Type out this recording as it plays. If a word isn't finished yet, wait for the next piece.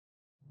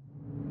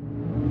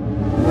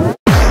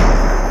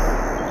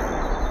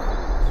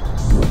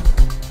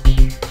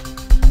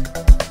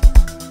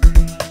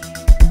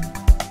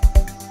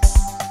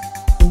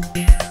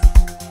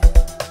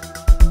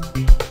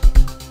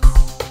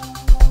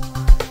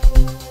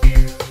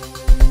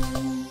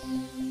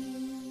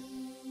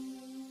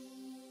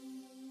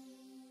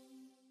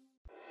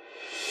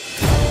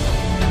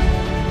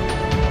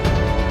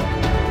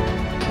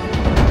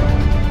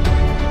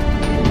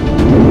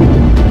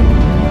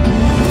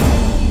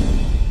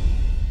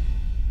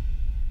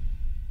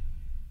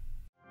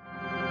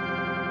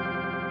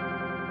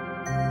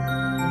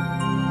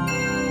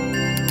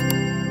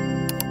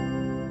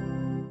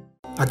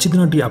आज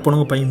दिनटी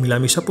आपणଙ୍କ ପାଇଁ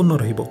ମିଳାମିଶାପୂର୍ଣ୍ଣ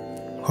ରହିବ।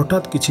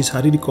 ହଠାତ୍ କିଛି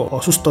ଶାରୀରିକ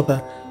ଅସୁସ୍ଥତା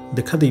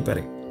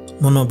ଦେଖାଦେଇପାରେ।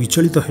 ମନ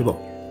ବିଚଳିତ ହେବ,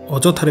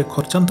 ଅଯଥାରେ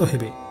ଖର୍ଚ୍ଚାନ୍ତ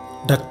ହେବେ,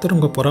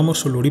 ଡାକ୍ତରଙ୍କ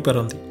ପରାମର୍ଶ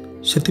ଲୋଡ଼ିପାରନ୍ତି।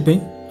 ସେଥିପାଇଁ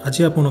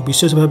ଆଜି ଆପଣ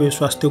ବିଶେଷ ଭାବେ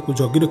ସ୍ୱାସ୍ଥ୍ୟକୁ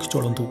ଜଗି ରଖି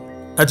ଚଳନ୍ତୁ।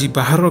 ଆଜି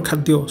ବାହାରର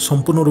ଖାଦ୍ୟ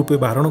ସମ୍ପୂର୍ଣ୍ଣ ରୂପେ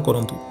ବାରଣ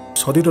କରନ୍ତୁ।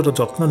 ଶରୀରର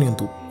ଯତ୍ନ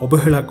ନିଅନ୍ତୁ,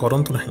 ଅବହେଳା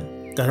କରନ୍ତୁ ନାହିଁ,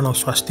 କାରଣ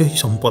ସ୍ୱାସ୍ଥ୍ୟ ହିଁ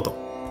ସମ୍ପଦ।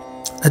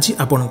 ଆଜି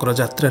ଆପଣଙ୍କର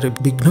ଯାତ୍ରାରେ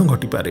ବିଘ୍ନ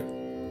ଘଟିପାରେ,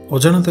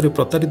 ଅଜାଣତରେ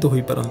ପ୍ରତାରିତ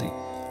ହୋଇପାରନ୍ତି,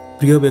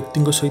 ପ୍ରିୟ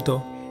ବ୍ୟକ୍ତିଙ୍କ ସହିତ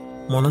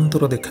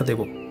ମନାନ୍ତର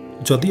ଦେଖାଦେବ।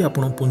 ଯଦି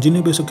ଆପଣ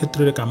ପୁଞ୍ଜିନିବେଶ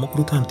କ୍ଷେତ୍ରରେ କାମ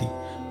କରୁଥାନ୍ତି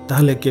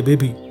ତାହେଲେ କେବେ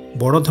ବି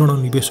ବଡ଼ ଧରଣ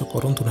ନିବେଶ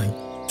କରନ୍ତୁ ନାହିଁ,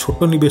 ଛୋଟ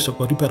ନିବେଶ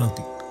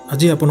କରିପାରନ୍ତି।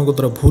 ଆଜି ଆପଣଙ୍କ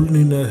ଦ୍ୱାରା ଭୁଲ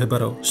ନିର୍ଣ୍ଣୟ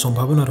ହେବାର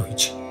ସମ୍ଭାବନା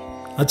ରହିଛି।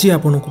 ଆଜି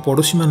ଆପଣଙ୍କୁ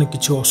ପଡ଼ୋଶୀମାନେ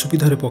କିଛି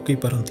ଅସୁବିଧାରେ ପକାଇ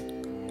ପାରନ୍ତି।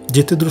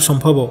 ଯେତେ ଦୂର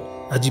ସମ୍ଭବ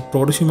ଆଜି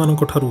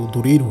ପଡ଼ୋଶୀମାନଙ୍କ ଠାରୁ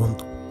ଦୂରେଇ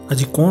ରୁହନ୍ତୁ।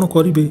 ଆଜି କ'ଣ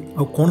କରିବେ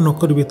ଆଉ କ'ଣ ନ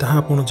କରିବେ ତାହା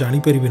ଆପଣ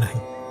ଜାଣିପାରିବେ ନାହିଁ।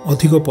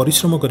 ଅଧିକ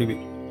ପରିଶ୍ରମ କରିବେ,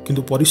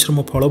 କିନ୍ତୁ ପରିଶ୍ରମ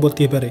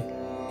ଫଳବତୀ ହେବାରେ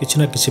କିଛି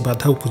ନା କିଛି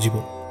ବାଧା ଉପୁଜିବ।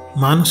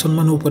 ମାନ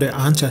ସମ୍ମାନ ଉପରେ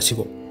ଆଞ୍ଚ ଆସିବ।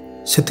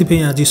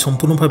 ସେଥିପାଇଁ ଆଜି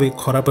ସମ୍ପୂର୍ଣ୍ଣ ଭାବେ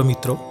ଖରାପ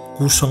ମିତ୍ର,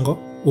 କୁସଙ୍ଗ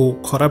ଓ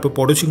ଖରାପ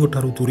ପଡ଼ୋଶୀଙ୍କ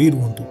ଠାରୁ ଦୂରେଇ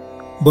ରୁହନ୍ତୁ।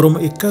 ବରଂ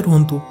ଏକା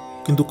ରୁହନ୍ତୁ,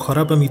 କିନ୍ତୁ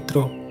ଖରାପ ମିତ୍ର,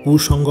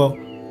 କୁସଙ୍ଗ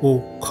ଓ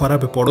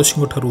ଖରାପ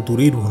ପଡ଼ୋଶୀଙ୍କ ଠାରୁ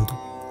ଦୂରେଇ ରୁହନ୍ତୁ।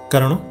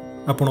 କାରଣ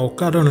ଆପଣ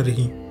ଅକାରଣରେ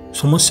ହିଁ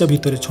ସମସ୍ୟା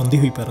ଭିତରେ ଛନ୍ଦି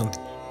ହୋଇପାରନ୍ତି।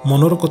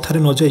 ମନର କଥାରେ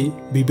ନ ଯାଇ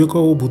ବିବେକ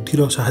ଓ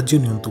ବୁଦ୍ଧିର ସାହାଯ୍ୟ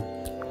ନିଅନ୍ତୁ।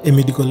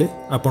 ଏମିତି କଲେ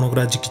ଆପଣଙ୍କର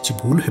ଆଜି କିଛି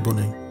ଭୁଲ ହେବ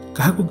ନାହିଁ।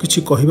 କାହାକୁ କିଛି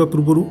କହିବା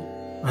ପୂର୍ବରୁ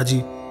ଆଜି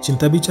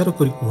ଚିନ୍ତା ବିଚାର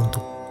କରି କୁହନ୍ତୁ,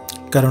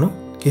 କାରଣ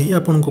କେହି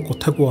ଆପଣଙ୍କ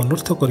କଥାକୁ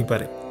ଅନର୍ଥ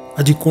କରିପାରେ।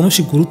 ଆଜି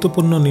କୌଣସି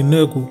ଗୁରୁତ୍ୱପୂର୍ଣ୍ଣ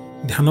ନିର୍ଣ୍ଣୟକୁ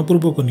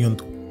ଧ୍ୟାନପୂର୍ବକ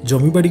ନିଅନ୍ତୁ।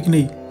 ଜମିବାଡ଼ିକି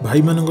ନେଇ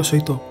ଭାଇମାନଙ୍କ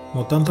ସହିତ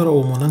ମତାନ୍ତର ଓ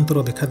ମନାନ୍ତର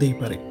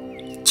ଦେଖାଦେଇପାରେ।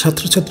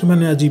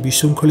 ଛାତ୍ରଛାତ୍ରୀମାନେ ଆଜି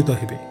ବିଶୃଙ୍ଖଳିତ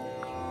ହେବେ,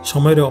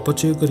 ସମୟର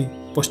ଅପଚୟ କରି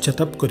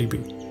ପଶ୍ଚାତାପ କରିବେ।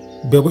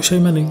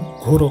 ବ୍ୟବସାୟୀମାନେ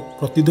ଘୋର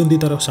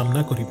ପ୍ରତିଦ୍ୱନ୍ଦ୍ୱିତାର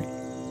ସାମ୍ନା କରିବେ।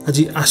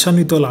 ଆଜି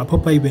ଆଶାନ୍ୱିତ ଲାଭ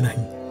ପାଇବେ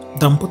ନାହିଁ।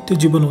 ଦାମ୍ପତ୍ୟ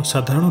ଜୀବନ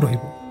ସାଧାରଣ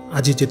ରହିବ।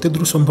 ଆଜି ଯେତେ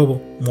ଦୂର ସମ୍ଭବ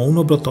ମୌନ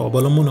ବ୍ରତ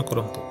ଅବଲମ୍ବନ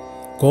କରନ୍ତୁ।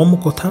 କମ୍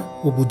କଥା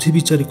ଓ ବୁଝି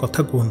ବିଚାରି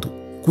କଥା କୁହନ୍ତୁ।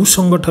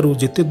 କୁସଙ୍ଗଠାରୁ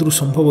ଯେତେ ଦୂର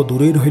ସମ୍ଭବ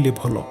ଦୂରେଇ ରହିଲେ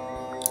ଭଲ।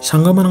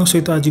 ସାଙ୍ଗମାନଙ୍କ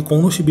ସହିତ ଆଜି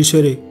କୌଣସି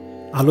ବିଷୟରେ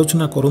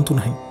ଆଲୋଚନା କରନ୍ତୁ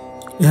ନାହିଁ,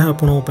 ଏହା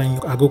ଆପଣଙ୍କ ପାଇଁ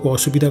ଆଗକୁ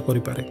ଅସୁବିଧା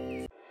କରିପାରେ।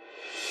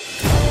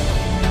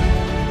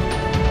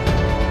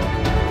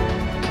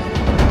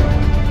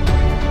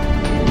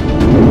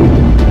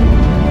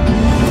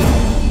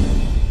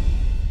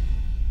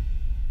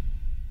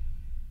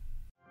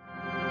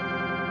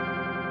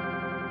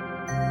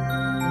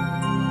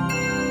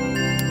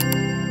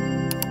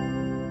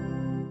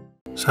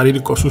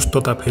 ଶାରୀରିକ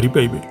ସୁସ୍ଥତା ଫେରି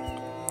ପାଇବେ।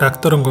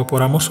 ଡାକ୍ତରଙ୍କ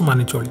ପରାମର୍ଶ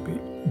ମାନି ଚଳିବେ।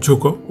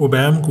 ଯୋଗ ଓ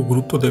ବ୍ୟାୟାମକୁ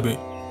ଗୁରୁତ୍ୱ ଦେବେ।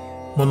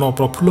 ମନ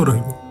ପ୍ରଫୁଲ୍ଲ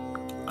ରହିବ।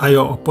 ଆୟ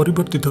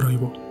ଅପରିବର୍ତ୍ତିତ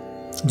ରହିବ।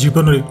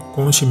 ଜୀବନରେ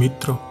କୌଣସି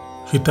ମିତ୍ର,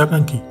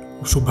 ହିତାକାଂକ୍ଷୀ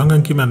ଓ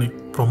ଶୁଭାକାଂକ୍ଷୀମାନେ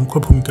ପ୍ରମୁଖ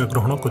ଭୂମିକା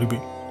ଗ୍ରହଣ କରିବେ।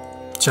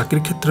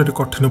 ଚାକିରି କ୍ଷେତ୍ରରେ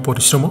କଠିନ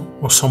ପରିଶ୍ରମ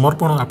ଓ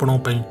ସମର୍ପଣ ଆପଣଙ୍କ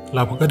ପାଇଁ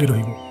ଲାଭକାରୀ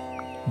ରହିବ।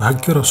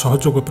 ଭାଗ୍ୟର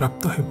ସହଯୋଗ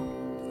ପ୍ରାପ୍ତ ହେବ।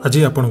 ଆଜି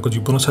ଆପଣଙ୍କ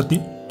ଜୀବନସାଥୀ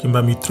କିମ୍ବା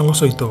ମିତ୍ରଙ୍କ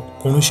ସହିତ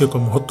କୌଣସି ଏକ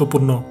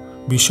ମହତ୍ତ୍ୱପୂର୍ଣ୍ଣ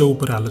ବିଷୟ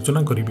ଉପରେ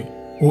ଆଲୋଚନା କରିବେ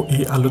ଓ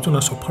ଏହି ଆଲୋଚନା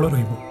ସଫଳ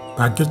ରହିବ।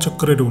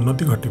 ଭାଗ୍ୟଚକ୍ରରେ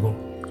ଉନ୍ନତି ଘଟିବ।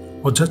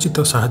 ଅଯାଚିତ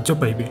ସାହାଯ୍ୟ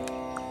ପାଇବେ।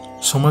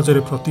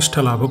 ସମାଜରେ ପ୍ରତିଷ୍ଠା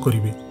ଲାଭ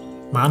କରିବେ।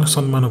 ମାନ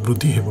ସମ୍ମାନ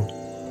ବୃଦ୍ଧି ହେବ।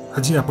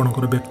 ଆଜି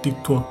ଆପଣଙ୍କର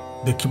ବ୍ୟକ୍ତିତ୍ୱ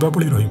ଦେଖିବା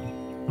ଭଳି ରହିବ।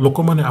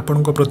 ଲୋକମାନେ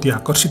ଆପଣଙ୍କ ପ୍ରତି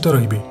ଆକର୍ଷିତ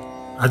ରହିବେ।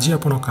 ଆଜି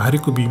ଆପଣ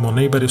କାହାରିକୁ ବି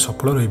ମନାଇବାରେ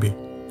ସଫଳ ରହିବେ।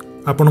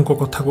 ଆପଣଙ୍କ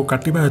କଥାକୁ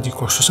କାଟିବା ଆଜି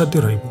କଷ୍ଟସାଧ୍ୟ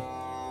ରହିବ।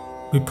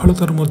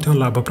 ବିଫଳତାରୁ ମଧ୍ୟ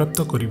ଲାଭପ୍ରାପ୍ତ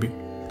କରିବେ।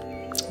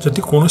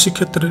 ଯଦି କୌଣସି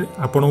କ୍ଷେତ୍ରରେ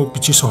ଆପଣଙ୍କୁ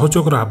କିଛି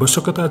ସହଯୋଗର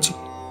ଆବଶ୍ୟକତା ଅଛି,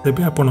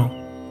 ତେବେ ଆପଣ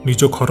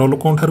ନିଜ ଘର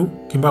ଲୋକଙ୍କଠାରୁ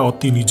କିମ୍ବା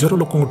ଅତି ନିଜର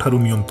ଲୋକଙ୍କ ଠାରୁ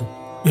ନିଅନ୍ତୁ।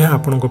 ଏହା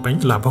ଆପଣଙ୍କ ପାଇଁ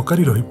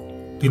ଲାଭକାରୀ ରହିବ।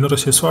 ଦିନର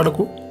ଶେଷ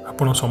ଆଡ଼କୁ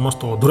ଆପଣ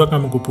ସମସ୍ତ ଅଧୁରା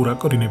କାମକୁ ପୂରା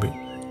କରିନେବେ।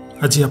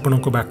 ଆଜି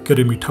ଆପଣଙ୍କ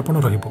ବାକ୍ୟରେ ମିଠାପଣ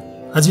ରହିବ।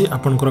 ଆଜି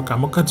ଆପଣଙ୍କର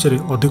କାମକାର୍ଯ୍ୟରେ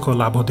ଅଧିକ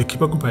ଲାଭ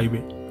ଦେଖିବାକୁ ପାଇବେ।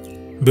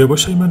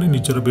 ବ୍ୟବସାୟୀମାନେ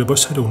ନିଜର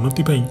ବ୍ୟବସାୟର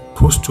ଉନ୍ନତି ପାଇଁ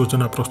ଠୋସ୍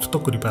ଯୋଜନା ପ୍ରସ୍ତୁତ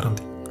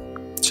କରିପାରନ୍ତି।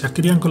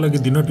 ଚାକିରିଆଙ୍କ ଲାଗି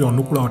ଦିନଟି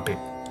ଅନୁକୂଳ ଅଟେ।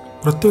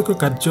 ପ୍ରତ୍ୟେକ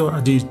କାର୍ଯ୍ୟ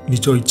ଆଜି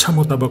ନିଜ ଇଚ୍ଛା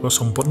ମୁତାବକ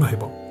ସମ୍ପନ୍ନ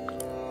ହେବ।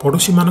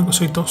 ପଡ଼ୋଶୀମାନଙ୍କ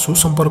ସହିତ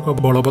ସୁସମ୍ପର୍କ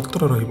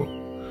ବଳବତ୍ତର ରହିବ।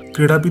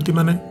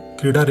 କ୍ରୀଡ଼ାବିତମାନେ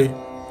କ୍ରୀଡ଼ାରେ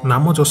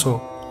ନାମ ଯଶ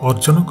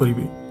ଅର୍ଜନ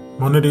କରିବେ।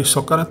 ମନରେ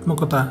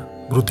ସକାରାତ୍ମକତା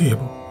ବୃଦ୍ଧି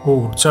ହେବ ଓ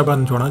ଉର୍ଜାବାନ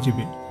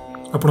ଜଣାଯିବେ।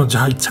 ଆପଣ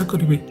ଯାହା ଇଚ୍ଛା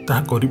କରିବେ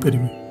ତାହା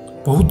କରିପାରିବେ।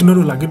 ବହୁ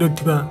ଦିନରୁ ଲାଗି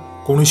ରହିଥିବା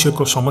କୌଣସି ଏକ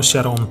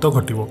ସମସ୍ୟାର ଅନ୍ତ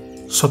ଘଟିବ।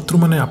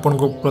 ଶତ୍ରୁମାନେ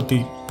ଆପଣଙ୍କ ପ୍ରତି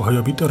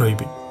ଭୟଭୀତ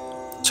ରହିବେ।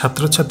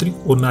 ଛାତ୍ରଛାତ୍ରୀ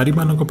ଓ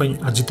ନାରୀମାନଙ୍କ ପାଇଁ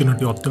ଆଜି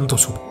ଦିନଟି ଅତ୍ୟନ୍ତ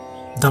ଶୁଭ।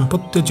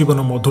 ଦାମ୍ପତ୍ୟ ଜୀବନ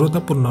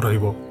ମଧୁରତାପୂର୍ଣ୍ଣ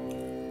ରହିବ।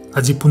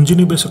 ଆଜି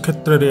ପୁଞ୍ଜିନିବେଶ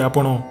କ୍ଷେତ୍ରରେ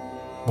ଆପଣ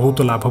ବହୁତ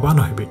ଲାଭବାନ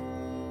ହେବେ।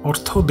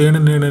 ଅର୍ଥ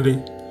ଦେଣନେଣରେ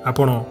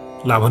ଆପଣ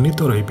ଲାଭାନ୍ୱିତ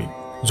ରହିବେ।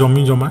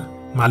 ଜମି ଜମା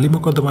ମାଲି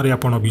ମକଦ୍ଦମାରେ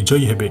ଆପଣ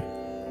ବିଜୟୀ ହେବେ।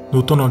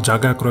 ନୂତନ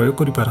ଜାଗା କ୍ରୟ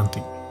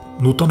କରିପାରନ୍ତି।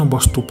 ନୂତନ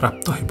ବସ୍ତୁ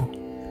ପ୍ରାପ୍ତ ହେବ।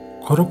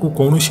 ଘରକୁ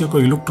କୌଣସି ଏକ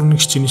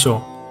ଇଲେକ୍ଟ୍ରୋନିକ୍ସ ଜିନିଷ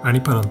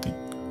ଆଣିପାରନ୍ତି।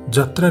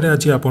 ଯାତ୍ରାରେ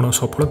ଆଜି ଆପଣ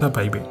ସଫଳତା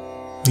ପାଇବେ।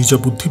 ନିଜ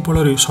ବୁଦ୍ଧି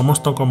ବଳରେ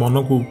ସମସ୍ତଙ୍କ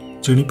ମନକୁ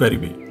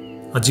ଜିଣିପାରିବେ।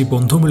 ଆଜି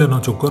ବନ୍ଧୁ ମିଳନ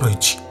ଯୋଗ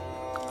ରହିଛି।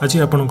 ଆଜି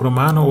ଆପଣଙ୍କର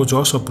ମାନ ଓ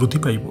ଯଶ ବୃଦ୍ଧି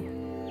ପାଇବ।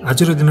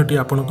 ଆଜିର ଦିନଟି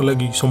ଆପଣଙ୍କ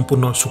ଲାଗି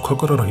ସମ୍ପୂର୍ଣ୍ଣ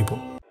ସୁଖକର ରହିବ।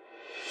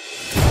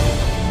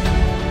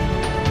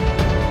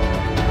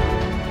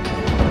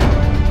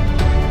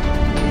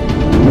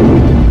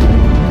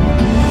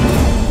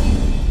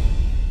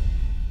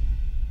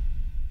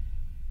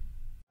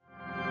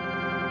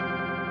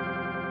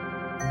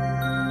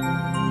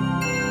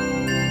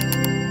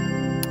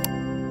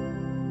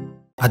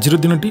 ଆଜିର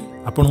ଦିନଟି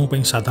ଆପଣଙ୍କ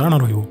ପାଇଁ ସାଧାରଣ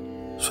ରହିବ।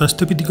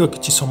 ସ୍ୱାସ୍ଥ୍ୟଭିତ୍ତିକ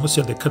କିଛି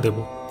ସମସ୍ୟା ଦେଖାଦେବ।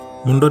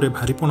 ମୁଣ୍ଡରେ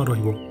ଭାରିପଣ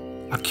ରହିବ।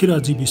 ଆଖିର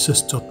ଆଜି ବିଶେଷ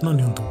ଯତ୍ନ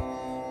ନିଅନ୍ତୁ।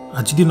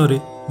 ଆଜି ଦିନରେ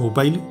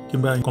ମୋବାଇଲ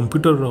କିମ୍ବା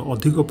କମ୍ପ୍ୟୁଟରର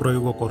ଅଧିକ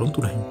ପ୍ରୟୋଗ କରନ୍ତୁ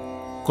ନାହିଁ।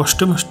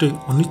 କଷ୍ଟେମଷ୍ଟେ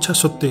ଅନିଚ୍ଛା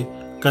ସତ୍ତ୍ୱେ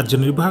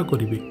କାର୍ଯ୍ୟନିର୍ବାହ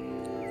କରିବେ।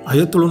 ଆୟ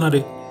ତୁଳନାରେ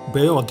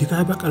ବ୍ୟୟ ଅଧିକା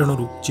ହେବା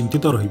କାରଣରୁ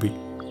ଚିନ୍ତିତ ରହିବେ।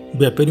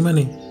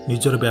 ବେପାରୀମାନେ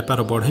ନିଜର ବ୍ୟାପାର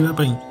ବଢ଼ାଇବା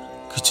ପାଇଁ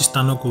କିଛି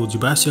ସ୍ଥାନକୁ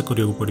ଯିବା ଆସିବା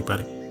କରିବାକୁ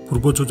ପଡ଼ିପାରେ।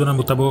 ପୂର୍ବ ଯୋଜନା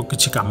ମୁତାବକ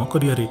କିଛି କାମ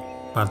କରିବାରେ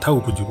ବାଧା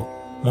ଉପୁଜିବ।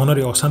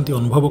 ମନରେ ଅଶାନ୍ତି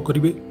ଅନୁଭବ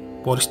କରିବେ।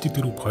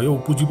 ପରିସ୍ଥିତିରୁ ଭୟ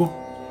ଉପୁଜିବ।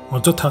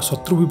 ଅଯଥା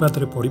ଶତ୍ରୁ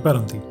ବିବାଦରେ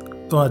ପଡ଼ିପାରନ୍ତି।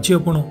 ତ ଆଜି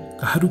ଆପଣ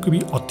କାହାରିକୁ ବି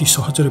ଅତି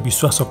ସହଜରେ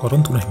ବିଶ୍ୱାସ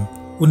କରନ୍ତୁ ନାହିଁ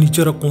ଓ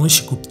ନିଜର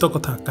କୌଣସି ଗୁପ୍ତ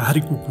କଥା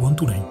କାହାରିକୁ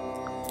କୁହନ୍ତୁ ନାହିଁ।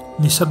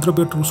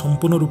 ନିଶାଦ୍ରବ୍ୟଠାରୁ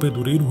ସମ୍ପୂର୍ଣ୍ଣ ରୂପେ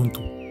ଦୂରେଇ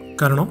ରୁହନ୍ତୁ,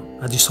 କାରଣ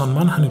ଆଜି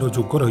ସମ୍ମାନହାନିର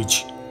ଯୋଗ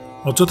ରହିଛି।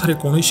 ଅଯଥାରେ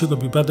କୌଣସି ଏକ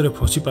ବିବାଦରେ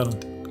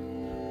ଫସିପାରନ୍ତି।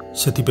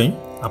 ସେଥିପାଇଁ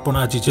ଆପଣ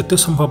ଆଜି ଯେତେ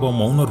ସମ୍ଭବ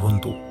ମୌନ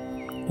ରୁହନ୍ତୁ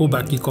ଓ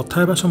ବାକି କଥା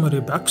ହେବା ସମୟରେ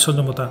ବାକ୍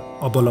ସଂଯମତା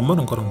ଅବଲମ୍ବନ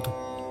କରନ୍ତୁ।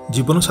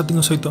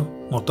 ଜୀବନସାଥୀଙ୍କ ସହିତ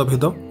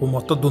ମତଭେଦ ଓ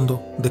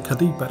ମତଦ୍ୱନ୍ଦ୍ୱ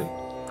ଦେଖାଦେଇପାରେ।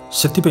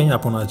 ସେଥିପାଇଁ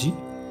ଆପଣ ଆଜି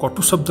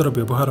କଟୁ ଶବ୍ଦର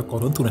ବ୍ୟବହାର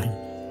କରନ୍ତୁ ନାହିଁ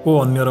ଓ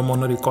ଅନ୍ୟର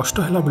ମନରେ କଷ୍ଟ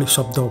ହେଲା ଭଳି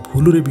ଶବ୍ଦ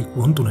ଭୁଲରେ ବି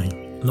କୁହନ୍ତୁ ନାହିଁ,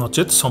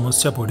 ନଚେତ୍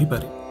ସମସ୍ୟା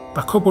ବଢ଼ିପାରେ।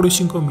 ପାଖ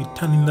ପଡ଼ୋଶୀଙ୍କ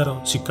ମିଥ୍ୟା ନିନ୍ଦାର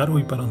ଶିକାର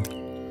ହୋଇପାରନ୍ତି।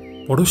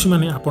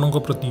 ପଡ଼ୋଶୀମାନେ ଆପଣଙ୍କ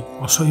ପ୍ରତି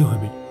ଅସହ୍ୟ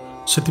ହେବେ।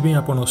 ସେଥିପାଇଁ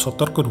ଆପଣ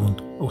ସତର୍କ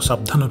ରୁହନ୍ତୁ ଓ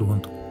ସାବଧାନ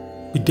ରୁହନ୍ତୁ।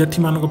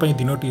 ବିଦ୍ୟାର୍ଥୀମାନଙ୍କ ପାଇଁ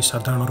ଦିନଟି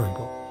ସାଧାରଣ ରହିବ।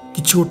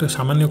 କିଛି ଗୋଟେ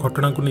ସାମାନ୍ୟ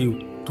ଘଟଣାକୁ ନେଇ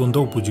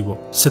ଦ୍ୱନ୍ଦ୍ୱ ଉପୁଜିବ।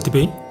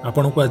 ସେଥିପାଇଁ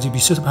ଆପଣଙ୍କୁ ଆଜି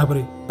ବିଶେଷ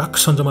ଭାବରେ ବାକ୍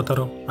ସଂଯମତାର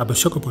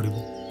ଆବଶ୍ୟକ ପଡ଼ିବ।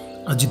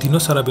 ଆଜି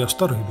ଦିନସାରା ବ୍ୟସ୍ତ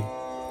ରହିବେ।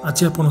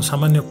 ଆଜି ଆପଣ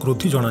ସାମାନ୍ୟ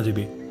କ୍ରୋଧୀ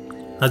ଜଣାଯିବେ।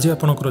 ଆଜି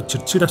ଆପଣଙ୍କର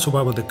ଚିଡ଼ଚିଡ଼ା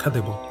ସ୍ୱଭାବ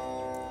ଦେଖାଦେବ।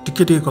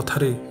 ଟିକେ ଟିକେ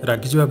କଥାରେ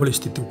ରାଗିଯିବା ଭଳି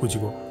ସ୍ଥିତି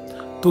ଉପୁଜିବ।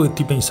 ତ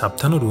ଏଥିପାଇଁ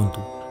ସାବଧାନ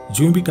ରୁହନ୍ତୁ।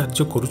 ଯେଉଁ ବି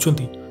କାର୍ଯ୍ୟ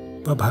କରୁଛନ୍ତି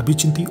ବା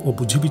ଭାବିଚିନ୍ତି ଓ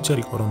ବୁଝି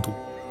ବିଚାରି କରନ୍ତୁ।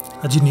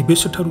 ଆଜି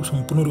ନିବେଶ ଠାରୁ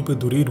ସମ୍ପୂର୍ଣ୍ଣ ରୂପେ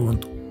ଦୂରେଇ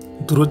ରୁହନ୍ତୁ।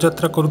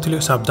 ଦୂରଯାତ୍ରା କରୁଥିଲେ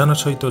ସାବଧାନ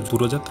ସହିତ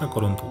ଦୂରଯାତ୍ରା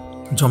କରନ୍ତୁ।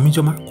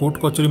 ଜମିଜମା କୋର୍ଟ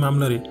କଚେରୀ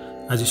ମାମଲାରେ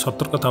ଆଜି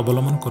ସତର୍କତା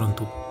ଅବଲମ୍ବନ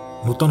କରନ୍ତୁ।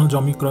 ନୂତନ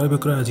ଜମି କ୍ରୟ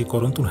ବିକ୍ରୟ ଆଜି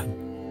କରନ୍ତୁ ନାହିଁ।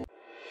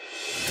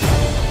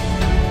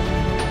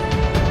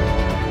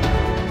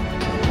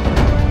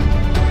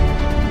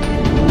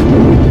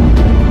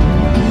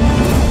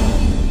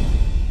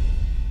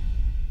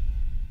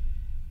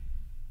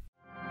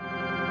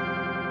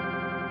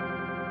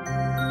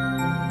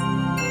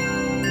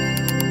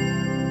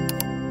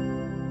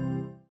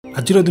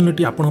 ଆଜିର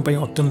ଦିନଟି ଆପଣଙ୍କ ପାଇଁ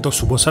ଅତ୍ୟନ୍ତ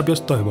ଶୁଭ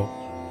ସାବ୍ୟସ୍ତ ହେବ।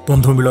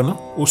 ବନ୍ଧୁ ମିଳନ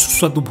ଓ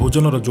ସୁସ୍ୱାଦୁ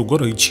ଭୋଜନର ଯୋଗ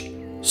ରହିଛି।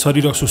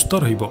 ଶରୀର ସୁସ୍ଥ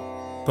ରହିବ।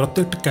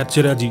 ପ୍ରତ୍ୟେକଟି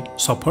କାର୍ଯ୍ୟରେ ଆଜି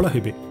ସଫଳ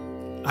ହେବେ।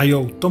 ଆୟ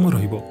ଉତ୍ତମ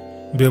ରହିବ।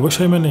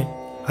 ବ୍ୟବସାୟୀମାନେ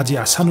ଆଜି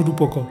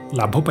ଆଶାନୁରୂପକ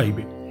ଲାଭ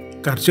ପାଇବେ।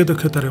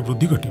 କାର୍ଯ୍ୟଦକ୍ଷତାରେ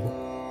ବୃଦ୍ଧି ଘଟିବ।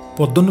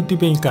 ପଦୋନ୍ନତି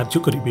ପାଇଁ କାର୍ଯ୍ୟ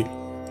କରିବେ।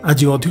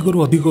 ଆଜି ଅଧିକରୁ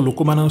ଅଧିକ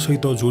ଲୋକମାନଙ୍କ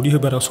ସହିତ ଯୋଡ଼ି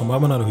ହେବାର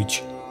ସମ୍ଭାବନା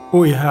ରହିଛି ଓ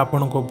ଏହା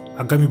ଆପଣଙ୍କ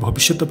ଆଗାମୀ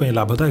ଭବିଷ୍ୟତ ପାଇଁ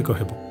ଲାଭଦାୟକ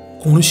ହେବ।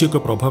 କୌଣସି ଏକ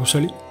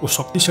ପ୍ରଭାବଶାଳୀ ଓ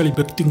ଶକ୍ତିଶାଳୀ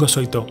ବ୍ୟକ୍ତିଙ୍କ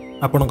ସହିତ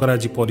ଆପଣଙ୍କର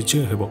ଆଜି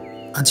ପରିଚୟ ହେବ।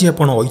 ଆଜି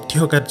ଆପଣ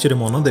ଐତିହ୍ୟ କାର୍ଯ୍ୟରେ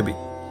ମନ ଦେବେ।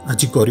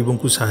 ଆଜି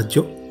ଗରିବଙ୍କୁ ସାହାଯ୍ୟ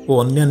ଓ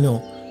ଅନ୍ୟାନ୍ୟ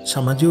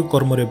ସାମାଜିକ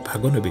କର୍ମରେ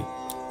ଭାଗ ନେବେ।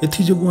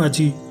 ଏଥିଯୋଗୁଁ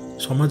ଆଜି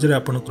ସମାଜରେ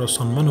ଆପଣଙ୍କର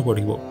ସମ୍ମାନ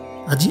ବଢ଼ିବ।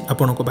 ଆଜି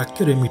ଆପଣଙ୍କ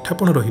ବାକ୍ୟରେ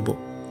ମିଠାପଣ ରହିବ।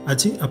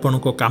 ଆଜି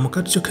ଆପଣଙ୍କ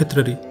କାମକାର୍ଯ୍ୟ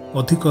କ୍ଷେତ୍ରରେ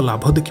ଅଧିକ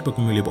ଲାଭ ଦେଖିବାକୁ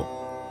ମିଳିବ।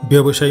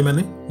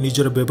 ବ୍ୟବସାୟୀମାନେ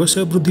ନିଜର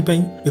ବ୍ୟବସାୟ ବୃଦ୍ଧି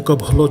ପାଇଁ ଏକ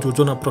ଭଲ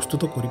ଯୋଜନା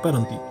ପ୍ରସ୍ତୁତ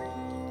କରିପାରନ୍ତି।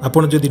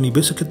 ଆପଣ ଯଦି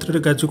ନିବେଶ କ୍ଷେତ୍ରରେ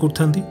କାର୍ଯ୍ୟ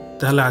କରୁଥାନ୍ତି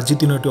ତାହେଲେ ଆଜି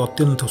ଦିନଟି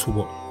ଅତ୍ୟନ୍ତ ଶୁଭ।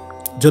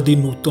 ଯଦି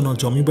ନୂତନ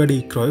ଜମିବାଡ଼ି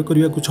କ୍ରୟ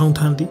କରିବାକୁ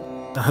ଚାହୁଁଥାନ୍ତି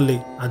ତାହେଲେ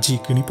ଆଜି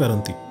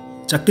କିଣିପାରନ୍ତି।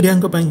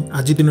 ଚାକିରିଆଙ୍କ ପାଇଁ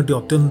ଆଜି ଦିନଟି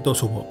ଅତ୍ୟନ୍ତ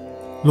ଶୁଭ।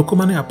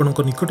 ଲୋକମାନେ ଆପଣଙ୍କ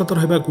ନିକଟତର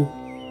ହେବାକୁ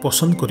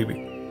ପସନ୍ଦ କରିବେ।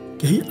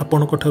 କେହି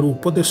ଆପଣଙ୍କ ଠାରୁ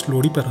ଉପଦେଶ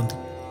ଲୋଡ଼ିପାରନ୍ତି।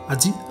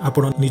 ଆଜି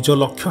ଆପଣ ନିଜ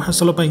ଲକ୍ଷ୍ୟ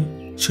ହାସଲ ପାଇଁ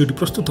ସିଡ୍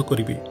ପ୍ରସ୍ତୁତ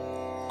କରିବେ।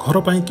 ଘର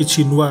ପାଇଁ କିଛି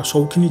ନୂଆ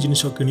ସୌଖିନୀ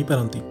ଜିନିଷ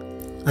କିଣିପାରନ୍ତି।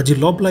 ଆଜି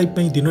ଲଭ୍ ଲାଇଫ୍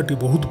ପାଇଁ ଦିନଟି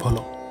ବହୁତ ଭଲ।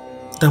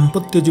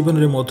 ଦାମ୍ପତ୍ୟ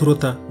ଜୀବନରେ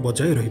ମଧୁରତା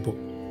ବଜାୟ ରହିବ।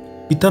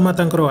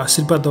 ପିତାମାତାଙ୍କର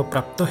ଆଶୀର୍ବାଦ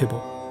ପ୍ରାପ୍ତ ହେବ।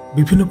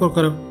 ବିଭିନ୍ନ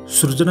ପ୍ରକାର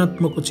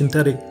ସୃଜନାତ୍ମକ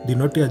ଚିନ୍ତାରେ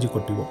ଦିନଟି ଆଜି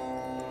କଟିବ।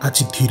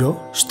 ଆଜି ଧୀର,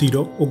 ସ୍ଥିର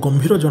ଓ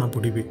ଗମ୍ଭୀର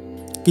ଜଣାପଡ଼ିବେ।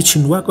 କିଛି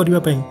ନୂଆ କରିବା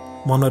ପାଇଁ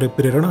ମନରେ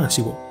ପ୍ରେରଣା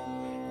ଆସିବ।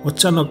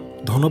 ଅଚାନକ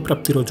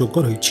ଧନପ୍ରାପ୍ତିର ଯୋଗ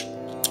ରହିଛି।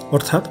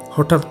 ଅର୍ଥାତ୍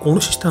ହଠାତ୍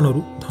କୌଣସି ସ୍ଥାନରୁ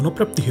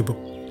ଧନପ୍ରାପ୍ତି ହେବ,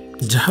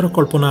 ଯାହାର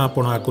କଳ୍ପନା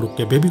ଆପଣ ଆଗରୁ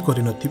କେବେ ବି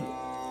କରିନଥିବେ।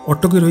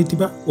 ଅଟକି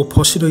ରହିଥିବା ଓ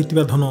ଫସି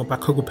ରହିଥିବା ଧନ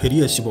ପାଖକୁ ଫେରି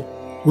ଆସିବ।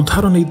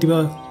 ଉଦ୍ଧାର ନେଇଥିବା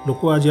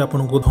ଲୋକ ଆଜି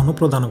ଆପଣଙ୍କୁ ଧନ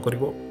ପ୍ରଦାନ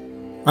କରିବ।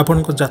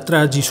 ଆପଣଙ୍କ ଯାତ୍ରା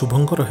ଆଜି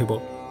ଶୁଭଙ୍କର ହେବ।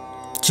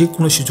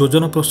 ଯେକୌଣସି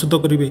ଯୋଜନା ପ୍ରସ୍ତୁତ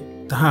କରିବେ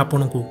ତାହା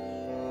ଆପଣଙ୍କୁ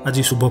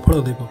ଆଜି ଶୁଭଫଳ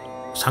ଦେବ।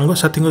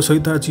 ସାଙ୍ଗସାଥୀଙ୍କ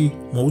ସହିତ ଆଜି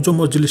ମୌଜ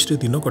ମଜଲିସରେ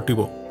ଦିନ କଟିବ।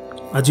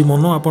 ଆଜି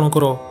ମନ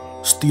ଆପଣଙ୍କର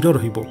ସ୍ଥିର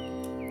ରହିବ।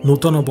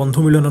 ନୂତନ ବନ୍ଧୁ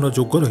ମିଳନର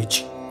ଯୋଗ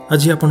ରହିଛି।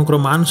 ଆଜି ଆପଣଙ୍କର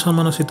ମାନ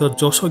ସମ୍ମାନ ସହିତ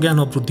ଯଶ ଜ୍ଞାନ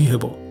ବୃଦ୍ଧି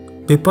ହେବ।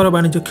 ବେପାର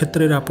ବାଣିଜ୍ୟ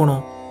କ୍ଷେତ୍ରରେ ଆପଣ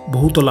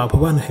ବହୁତ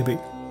ଲାଭବାନ ହେବେ।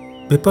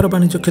 ବେପାର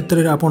ବାଣିଜ୍ୟ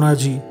କ୍ଷେତ୍ରରେ ଆପଣ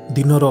ଆଜି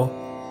ଦିନର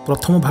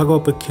ପ୍ରଥମ ଭାଗ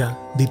ଅପେକ୍ଷା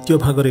ଦ୍ୱିତୀୟ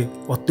ଭାଗରେ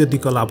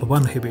ଅତ୍ୟଧିକ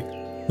ଲାଭବାନ ହେବେ।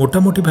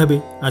 ମୋଟାମୋଟି ଭାବେ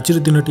ଆଜିର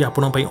ଦିନଟି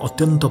ଆପଣଙ୍କ ପାଇଁ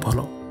ଅତ୍ୟନ୍ତ ଭଲ।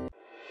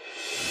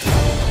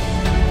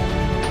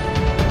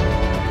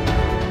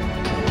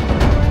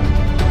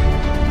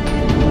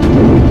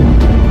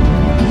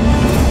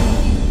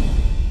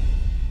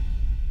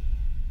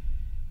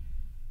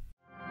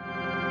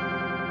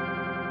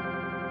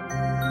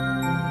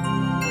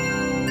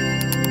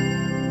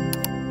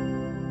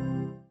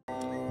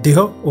 ଦେହ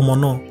ଓ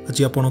ମନ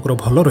ଆଜି ଆପଣଙ୍କର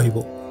ଭଲ ରହିବ।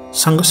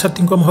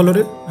 ସାଙ୍ଗସାଥୀଙ୍କ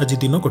ମହଲରେ ଆଜି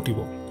ଦିନ କଟିବ।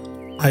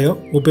 ଆୟ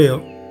ଓ ବ୍ୟୟ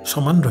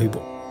ସମାନ ରହିବ।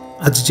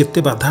 आज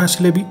जिते बाधा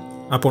आसिले भी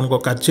आपण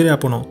कार्य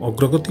आपण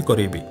अग्रगति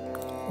करेबे।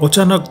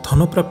 अचानक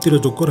धन प्राप्तिर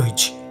जोग रही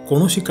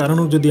कौन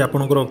कारण जदि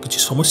आपणकर किसी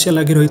समस्या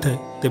लगी रही है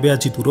तेबे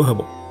आज दूर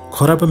हेब।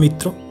 खराब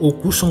मित्र और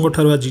कुसंग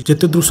ठारू आज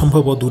जिते दूर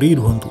संभव दूरी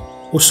रुहतु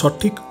और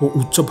सठिक और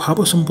उच्च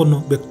भाव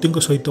संपन्न व्यक्ति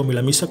सहित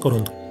मिलामिशा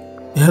करूँ।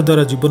 यह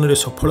द्वारा जीवन में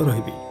सफल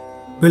रे।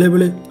 बेले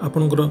बेले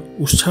आपणकर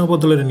उत्साह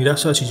बदल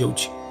निराशा आसी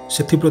जाऊँगी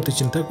से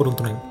चिंता करूँ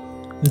ना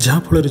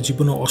जहाँफल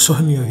जीवन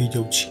असहनीय हो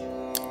जाऊँगी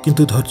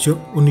किंतु धैर्य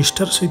और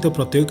निष्ठार सहित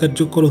प्रत्येक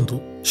कार्य करूँ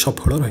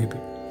सफल रे।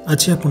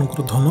 आज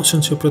आपणकर धन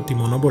संचय प्रति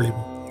मन बल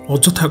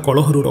अजथा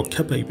कलहरु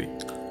रक्षा पाइबे।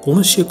 कौन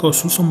एक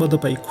सुसंवाद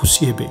पाई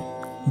खुशी हेबे।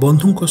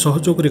 बंधुक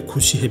सहयोग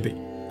खुशी हेबे।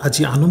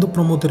 आज आनंद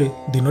प्रमोद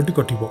दिनटी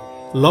कटिब।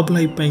 लव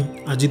लाइफ पाई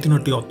आज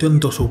दिनटी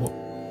अत्यंत शुभ।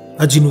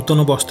 आज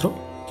नूतन वस्त्र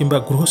किंबा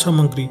गृह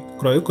सामग्री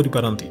क्रय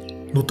करिपारंती।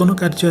 नूतन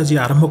कार्य आज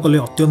आरंभ कले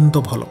अत्यंत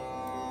भल।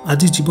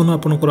 आज जीवन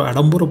आपणकर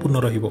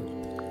आडंबरपूर्ण रहिबो।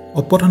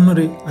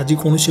 अपराह्न आज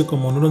कौन एक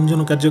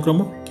मनोरंजन कार्यक्रम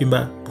किंबा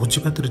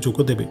भोजीभात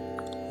जोगदेवे।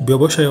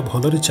 व्यवसाय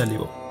भलरे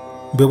चलिबो।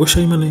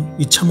 व्यवसायी माने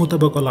इच्छा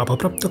मुताबक लाभ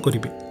प्राप्त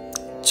करेंगे।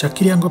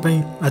 चाकरियांक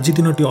आज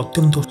दिनटी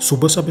अत्यंत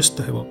शुभ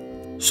साब्यस्त हेब।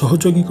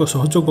 सहयोगी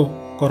सहयोग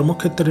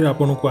कर्मक्षेत्र में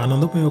आपन को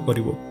आनंदमय कर।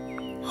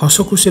 हस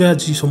खुशी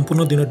आज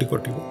संपूर्ण दिनटी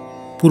कटिब।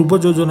 पूर्व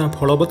योजना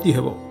फलवती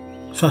हेब।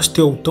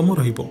 स्वास्थ्य उत्तम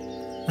रहिब।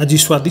 आज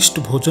स्वादिष्ट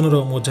भोजनर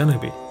मजा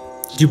नेबे।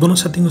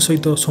 जीवनसाथी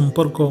सहित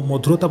संपर्क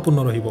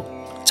मधुरतापूर्ण रहिब।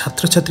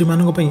 छात्र छात्री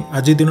मानक पई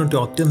आज दिनटी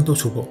अत्यंत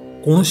शुभ।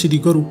 कौन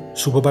दिगरु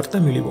शुभ वार्ता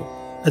मिलिब।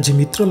 आज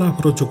मित्र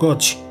लाभर जोग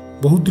अछि।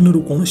 बहुत दिन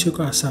कौन एक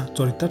आशा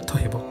चरितार्थ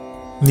हेब।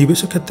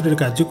 निवेश क्षेत्र में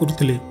कार्य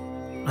करुले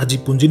आज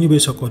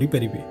पुंजीनिवेश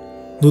करें।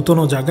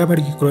 नूतन जगह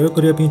बाड़ी क्रय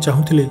करने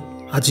चाहूले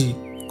आज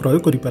क्रय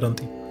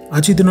करें।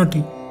 आज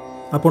दिनटी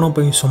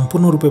आपण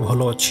संपूर्ण रूपे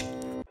भल अच्छी।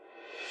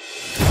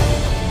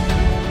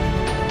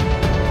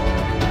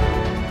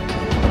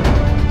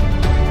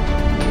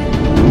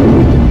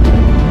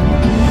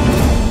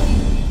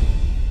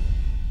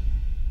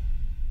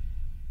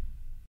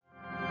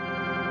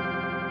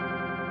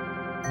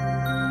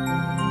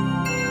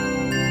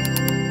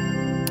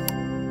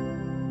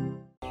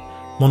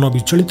 मन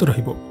विचलित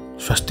रहिबो।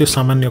 स्वास्थ्य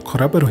सामान्य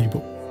खराब रहिबो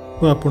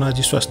और आपण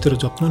आज स्वास्थ्यर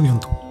जत्न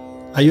नियंतु।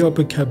 आय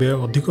अपेक्षा व्यय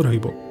अधिक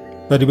रहिबो।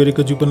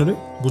 पारिवारिक जीवन में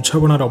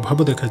बुझाबणार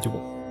अभाव देखाजिबो।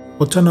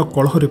 अचानक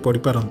कलहरे पड़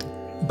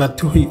पारंती।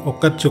 बाध्य होई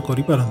अकार्य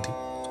करि पारंती।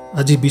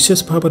 आज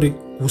विशेष भाव में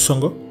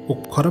कुसंग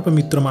और खराब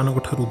मित्र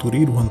मानक ठारू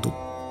दूरी रुहंतु।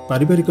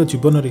 पारिवारिक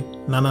जीवन में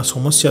नाना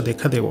समस्या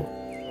देखादेव।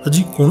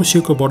 आज कौन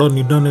एक बड़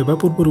निर्णय नेबा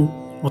पूर्व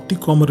अति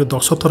कम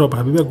 10 थर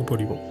भाविबाकु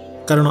पड़िबो।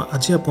 कारण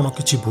आज आपण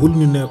किछि भूल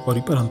निर्णय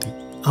करि पारंती।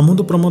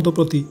 आमोद प्रमोद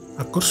प्रति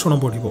आकर्षण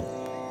बढ़।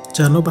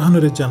 जानवाहन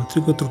में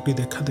यांत्रिक त्रुटि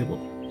देखादेव।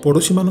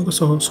 पड़ोशी मान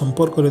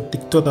संपर्क में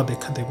तिक्तता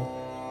देखादेव।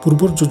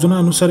 पूर्व योजना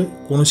अनुसार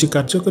कौन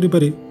कार्य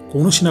करिबारे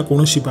कौनसी ना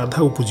कौनसी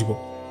बाधा उपजिब।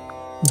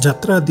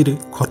 यात्रा आदि रे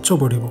खर्च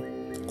बढ़।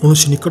 कौन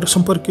निकट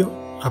संपर्क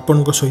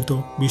आपण सहित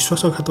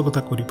विश्वासघातकता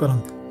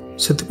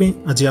करिपारंती। सेथिपई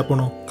आज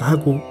आपण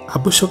काहाकू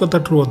आवश्यकता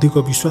अधिक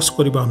विश्वास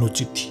करबा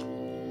अनुचित।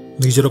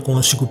 निजर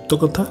कौन गुप्त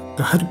कथा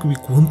काहारिकु भी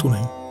कहतु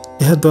नहीं।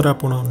 यह द्वारा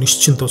आपण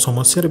निश्चिंत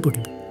समस्या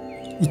पड़िबे।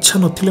 इच्छा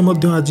नथिले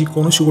मध्य आज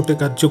कौन गोटे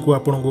कार्य को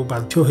आपन को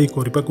बाध्य होई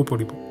करबाकू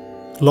पड़िबो।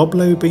 लव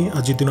लाइफ पे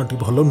आज दिनटी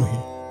भल नुहे।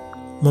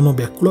 मन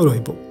व्याकुल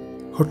रहिबो।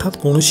 हठात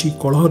कौन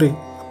कलहरे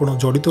आपन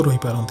जड़ित रही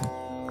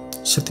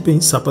पारंती। सेथिपई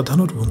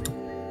सावधान रुहंतु।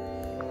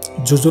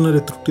 योजना रे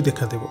त्रुटि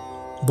देखादेव।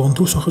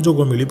 बंधु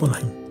सहयोग मिलिब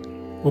नाही।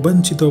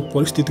 अवांछित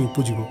परिस्थिति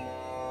उपजिब।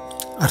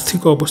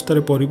 आर्थिक अवस्था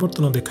रे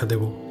परिवर्तन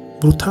देखादेव।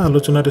 वृथा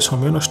आलोचना रे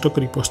समय नष्ट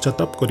करी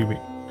पश्चाताप करिवे।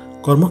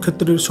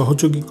 कर्मक्षेत्र में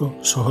सहयोगी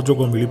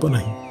सहयोग मिलिब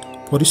नाही।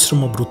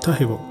 परिश्रम वृथा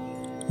हेब।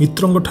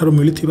 मित्रंग ठारू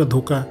मिलिथिबा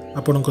धोखा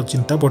आपणक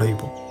चिंता बढ़ाइब।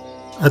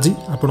 आज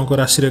आपणक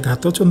राशि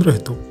घात चंद्र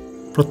हेतु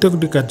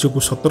प्रत्येकटी कार्य को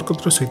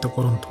सतर्कतार सहित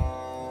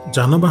करंतु।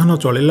 जानवाहन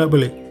चलैला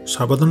बेले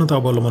सावधानता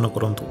अवलंबन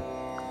करंतु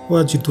और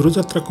आज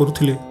दूरयात्रा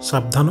करुथिले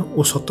सावधान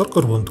और सतर्क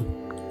रुहंतु।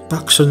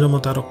 वाक्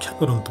संयमता रक्षा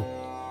करंतु।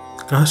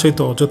 कहा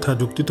सहित अजथा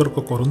जुक्तितर्क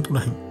करंतु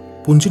नाही।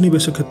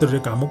 पुंजीनिवेश क्षेत्र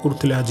में काम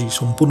करुथिले आज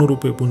संपूर्ण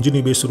रूपे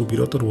पुंजीनिवेश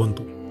विरत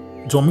रुहंतु।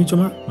 जमी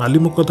जमा माली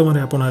मुकदमा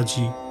रे आपण आज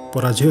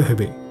पराजय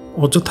हेबे।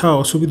 अजथा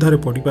असुविधारे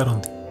पड़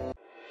पारंती।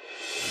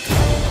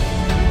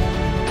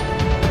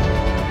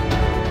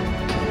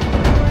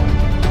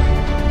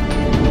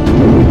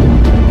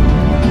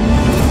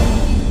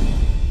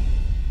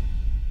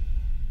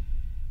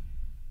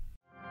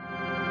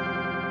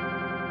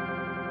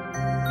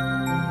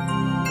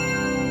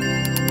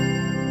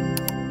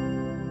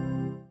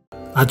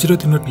 आज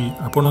दिनटी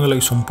आपण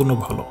लगी संपूर्ण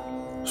भल।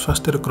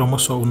 स्वास्थ्य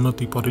क्रमशः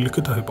उन्नति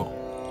परिलक्षित हेब।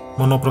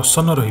 मन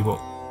प्रसन्न रहिब।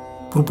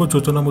 पूर्व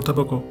योजना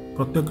मुताबक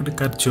प्रत्येकटी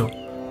कार्य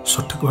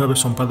सठिक भाव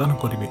संपादन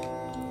करेंगे।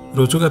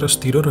 रोजगार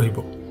स्थिर रहिब।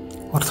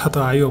 अर्थात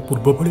आय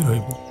पूर्व भली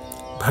रहिब।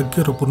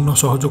 भाग्यर पूर्ण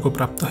सहयोग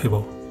प्राप्त हेब।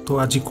 तो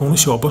आज कौन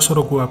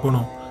अवसर को आपण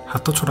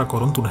हाथ छड़ा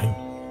करंतु नहीं।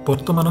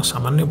 वर्तमान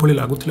सामान्य भली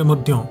लागुथिले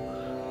मध्य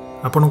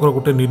आपणकर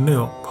गोटे निर्णय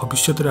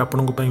भविष्य में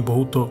आपण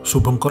बहुत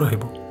शुभंकर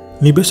हेब।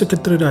 निवेश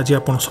क्षेत्र में आज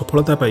आपण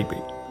सफलता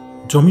पाइबे।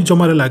 जमी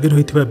जमार लगी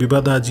रही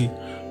बद आज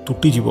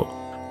तुटिजिब।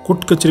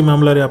 कोर्ट कचेरी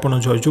मामलें आपड़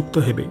जययुक्त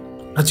हेबे।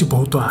 आज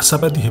बहुत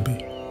आशावादी हेबे,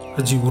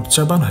 आज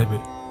ऊर्जावान हेबे,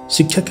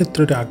 शिक्षा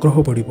क्षेत्र में आग्रह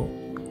बढ़,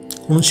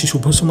 कौन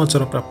शुभ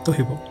समाचार प्राप्त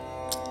हो,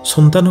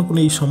 संतान को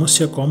नहीं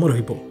समस्या कम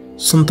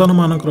रतान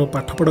मान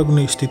पाठपढ़ा को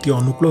नहीं स्थिति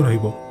अनुकूल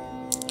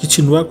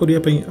रही नुआ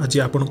करने आज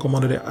आपण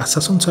मन में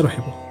आशा संसार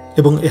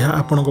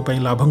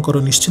होपण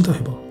लाभकर निश्चित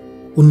हो।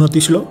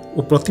 उन्नतिशील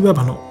और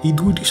प्रतिभावान ये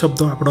दुईटी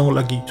शब्द आपण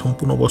लगी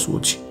संपूर्ण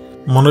बसुअछि।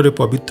 मन में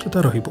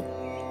पवित्रता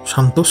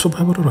शांत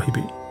स्वभाव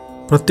रे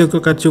प्रत्येक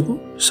कार्य को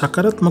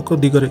सकारात्मक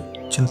दिगरे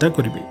चिंता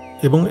करेंगे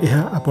एवं यह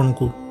आपण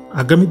को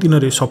आगामी दिन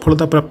में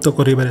सफलता प्राप्त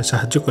कर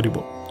साहाय्य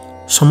करिवो।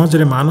 समाज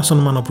में मान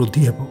सम्मान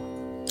वृद्धि हेबो,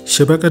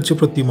 सेवा कार्य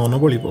प्रति मन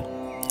बलिबो,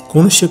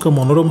 कौन एक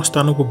मनोरम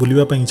स्थान को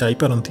बुलावाई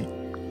जापारती,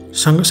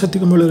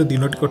 सांगसाथिक मेल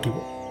दिनटी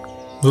कटिबो,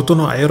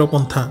 नूतन आयर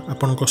पंथा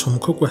आपण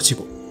सम्मुख को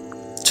आसिबो।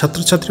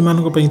 छात्र छात्री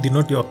मान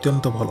दिनटी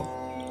अत्यंत भल,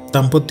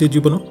 दाम्पत्य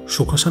जीवन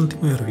सुख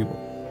शांतिमय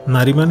रहिबो।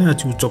 नारी माने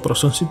आज उच्च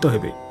प्रशंसित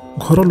हेबे,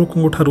 घर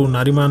लोकों ठारू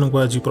नारी मान को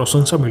आज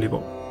प्रशंसा मिलिबो।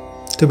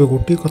 तेबे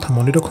गोटे कथा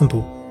मन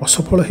रखंतु,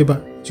 असफल हेबा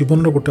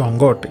जीवन गोटे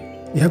अंग अटे,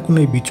 यह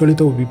नहीं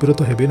विचलित और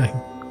विपरीत हेबे नहीं।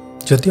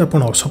 जदि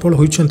आपण असफल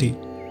होइछंती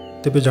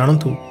तेबे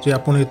जानतु जे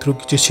आपण एथरो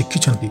किछि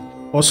शिखिछंती।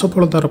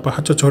 असफलतार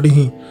पहाच चढ़ी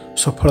ही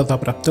सफलता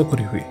प्राप्त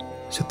करि हुए,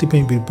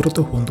 सेतिपई विब्रत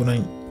हुअन्तु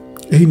नहीं।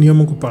 एही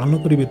नियम को पालन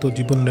करिवे तो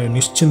जीवन में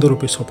निश्चित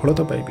रूपे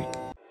सफलता पाइबे।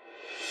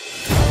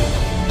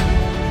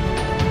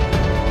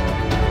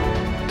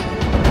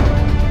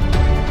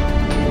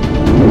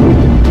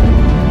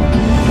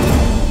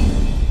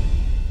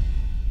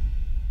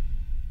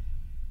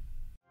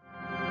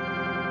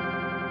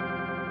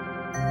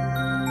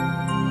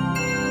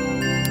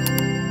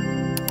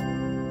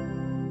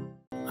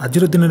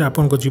 आजिर दिन में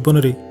आपण जीवन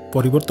में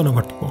परिवर्तन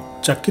घटिबो।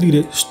 चाकरी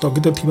रे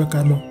स्थगित थिबा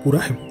काम पूरा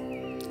हेबो।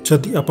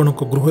 जदि आपण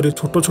गृह रे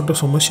छोट छोट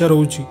समस्या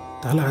रोची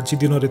ताहले आज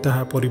दिन में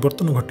ताहा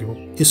परिवर्तन घटिबो।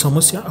 ये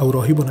समस्या आउ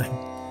रहिबो नाही।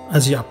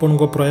 आज आपण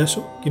प्रयास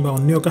किंबा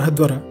अन्य कहा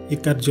द्वारा ये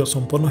कार्य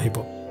संपन्न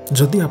हेबो।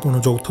 जदि आपण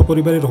यौथ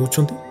परिवार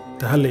रोचंती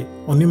ताहले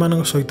अन्य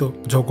मानक सहित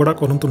झगड़ा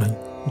करंतु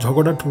नाही।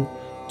 झगड़ा ठू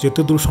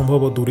जेते दूर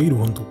संभव दूरे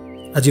रुहंतु।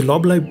 आज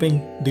लव लाइफ पे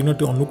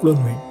दिनटी अनुकूल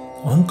नुहे।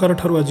 अहंकार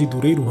ठारू आज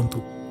दूरे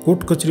रुहंतु।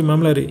 कोर्ट कचेरी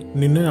मामला रे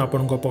निर्णय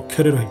आपण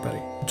पक्षरे रही पारे।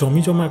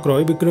 जमी जमा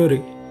क्रय विक्रय रे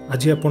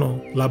आज आपण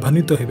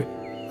लाभान्वित हेबे।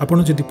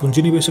 आपण जदि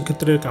पुंजीनिवेश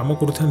क्षेत्र में काम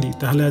करुथांती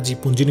ताहले आज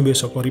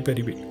पुंजीनिवेश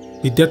करिपारिबे।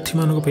 विद्यार्थी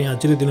मानक पई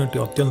आज दिनटी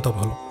अत्यंत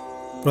भल।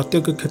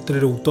 प्रत्येक क्षेत्र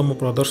में उत्तम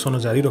प्रदर्शन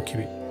जारी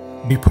रखिबे।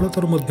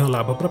 विफलतार मध्य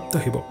लाभ प्राप्त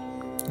हेबो।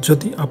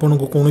 जदि आपण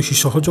को कौनसी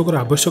सहयोगर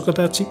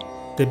आवश्यकता अछि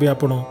तेबे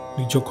आपण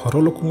निज घर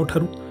लोकन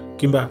ठारू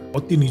किंबा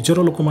अति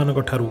निजर लोक मानक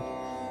ठारू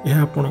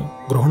यह आपण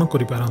ग्रहण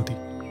करि पारंती।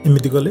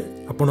 एमिति गले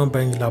आपण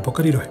पई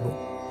लाभकारी रहिबो।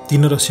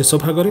 दिनर शेष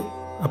भागरे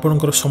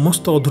आपणकर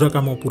समस्त अधूरा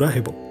काम पूरा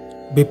हेबो।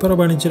 बेपार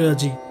वाणिज्य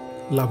आज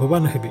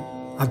लाभवान हेबे।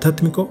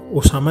 आध्यात्मिक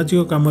और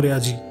सामाजिक काम रे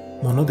आज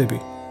मन देबे।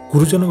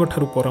 गुरुजन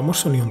ठारू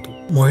परामर्श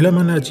नियंतु। महिला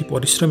माने आज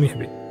परिश्रमी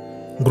हेबे।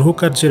 गृह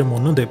कार्य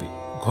मन देबे।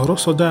 घर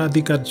सजा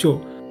आदि कार्य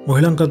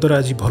महिला द्वारा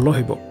आज भल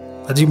हेबो।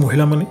 आज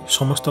महिला माने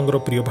समस्तंकर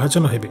प्रिय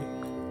भाजन हेबे।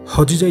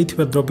 हजि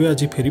जाइथिबा द्रव्य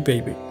आज फेरी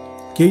पाइबे।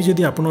 केही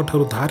जदि आपण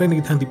ठारू धारे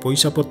नै थांती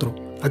पैसा पत्र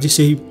आज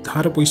सेही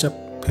धार पैसा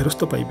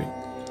फेरस्त पाइबे।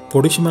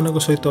 पड़ोशी मानक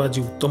सहित आज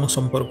उत्तम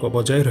संपर्क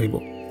बजाय रहिबो।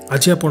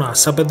 आज आपण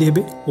आशावादी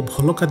हेबे और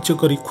भल कार्य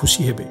करी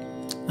खुशी हेबे।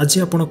 आज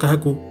आपण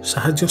काहाकू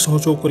साहाय्य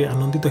सहयोग करी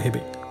आनंदित हेबे।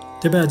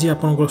 तेबे आज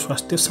आपणकर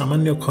स्वास्थ्य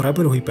सामान्य खराब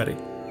रही पारे,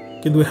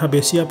 किंतु यह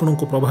बेसी आपण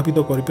को प्रभावित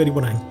करि परिबो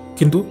नाही।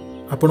 किंतु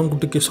आपण को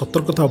टिके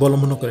सतर्कता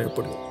अवलंबन करिया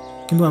पड़िबो।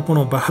 किंतु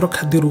आपण बाहर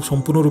खाद्य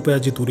संपूर्ण रूपे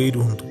आज दूरे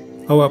रुहंतु।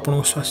 आ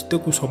आपण स्वास्थ्य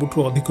को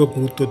सबुठु अधिक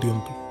गुरुत्व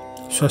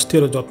दियंतु।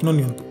 स्वास्थ्यर जत्न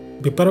नियंतु।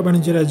 बेपार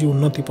वाणिज्य आज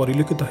उन्नति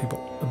परिलक्षित हेबो।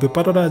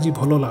 बेपार आज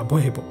भल लाभ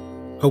हेबो।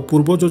 आ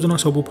पूर्व योजना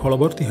सबु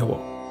फलवर्ती हेबो।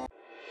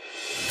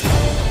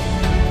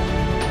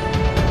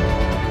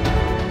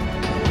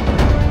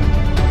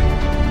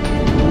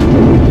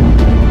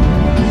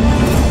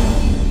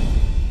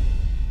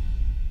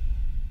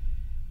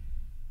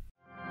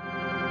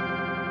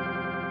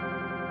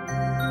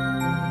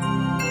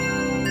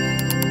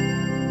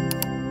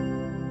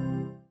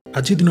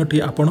 आज दिनटी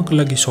आपणक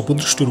लगी सबु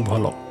दृष्टि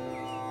भल।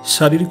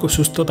 शारीरिक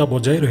सुस्थता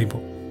बजाय रहिबो।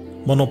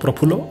 मन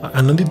प्रफुल्ल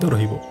आनंदित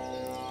रहिबो।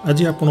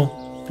 आज आपण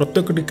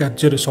प्रत्येकटी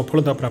कार्य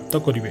सफलता प्राप्त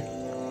करिवे।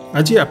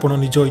 आज आपण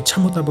निज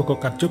इच्छा मुताबक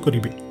कार्य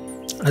करिवे।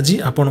 आज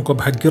आपणक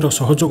भाग्यर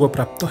सहयोग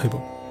प्राप्त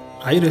हेबो।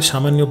 आय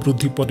सामान्य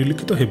वृद्धि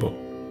परिलक्षित हेबो।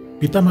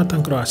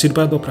 पितामातांकर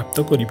आशीर्वाद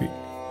प्राप्त करिवे।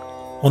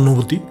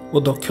 अनुभूति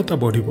और दक्षता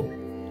बढ़िबो।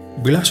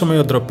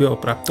 विलासमय द्रव्य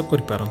प्राप्त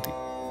करि पारंती।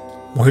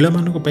 महिला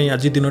मानक पई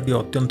आज दिनटी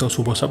अत्यंत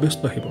शुभ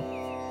साब्यस्त हेबो।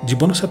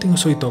 जीवनसाथी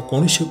सहित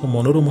कौन एक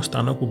मनोरम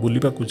स्थान को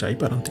बुलवाक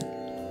जापारती।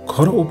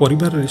 घर और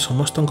परिवार रे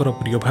समस्तंकर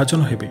प्रिय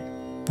भाजन हेबे।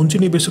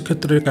 पुंजीनिवेश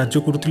क्षेत्र में कार्य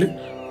करुले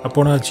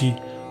आपण आज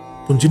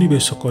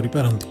पुंजीनिवेश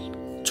करिपारंती।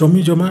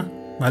 जमी जमा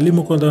माली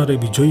मुकदमारे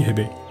विजयी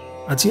हेबे।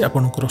 आज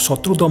आपणकर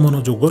शत्रु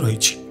दमन जोग रही।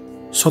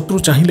 शत्रु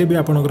चाहिए भी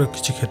आपणकर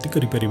किछि क्षति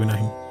करिपारिबे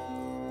नाही।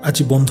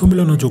 आज बंधु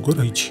मिलन जोग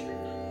रही।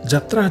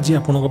 यात्रा आज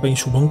आपणक पई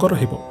शुभंकर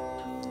हेबो।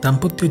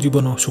 दाम्पत्य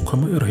जीवन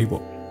सुखमय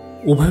रहिबो।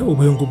 उभय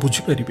उभय को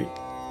बुझिपारिबे।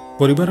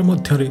 परिवार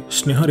मध्य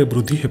स्नेह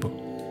वृद्धि हेबो।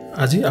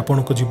 आज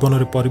आपणक जीवन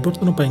में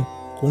परिवर्तन पाई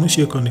କୌଣସି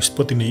ଏକ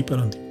ନିଷ୍ପତ୍ତି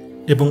ନେଇପାରନ୍ତି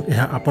ଏବଂ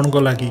ଏହା ଆପଣଙ୍କ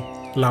ଲାଗି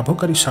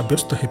ଲାଭକାରୀ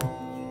ସାବ୍ୟସ୍ତ ହେବ।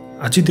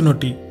 ଆଜି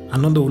ଦିନଟି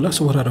ଆନନ୍ଦ ଉଲ୍ଲାସ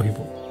ଭରା ରହିବ।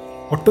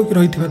 ଅଟକି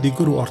ରହିଥିବା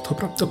ଦିଗରୁ ଅର୍ଥ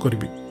ପ୍ରାପ୍ତ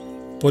କରିବେ।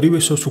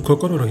 ପରିବେଶ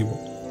ସୁଖକର ରହିବ।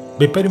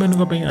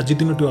 ବେପାରୀମାନଙ୍କ ପାଇଁ ଆଜି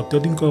ଦିନଟି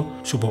ଅତ୍ୟଧିକ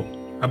ଶୁଭ।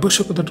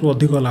 ଆବଶ୍ୟକତାଠାରୁ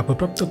ଅଧିକ ଲାଭ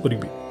ପ୍ରାପ୍ତ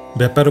କରିବେ।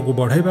 ବେପାରକୁ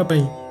ବଢ଼ାଇବା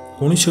ପାଇଁ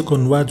କୌଣସି ଏକ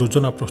ନୂଆ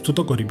ଯୋଜନା ପ୍ରସ୍ତୁତ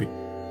କରିବେ।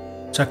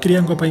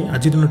 ଚାକିରିଆଙ୍କ ପାଇଁ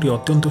ଆଜି ଦିନଟି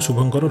ଅତ୍ୟନ୍ତ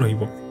ଶୁଭଙ୍କର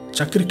ରହିବ।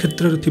 ଚାକିରି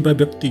କ୍ଷେତ୍ରରେ ଥିବା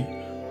ବ୍ୟକ୍ତି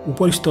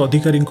ଉପରିସ୍ଥ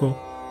ଅଧିକାରୀଙ୍କ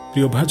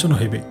ପ୍ରିୟଭାଜନ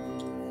ହେବେ।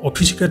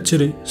 ଅଫିସ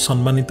କାର୍ଯ୍ୟରେ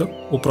ସମ୍ମାନିତ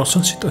ଓ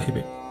ପ୍ରଶଂସିତ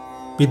ହେବେ।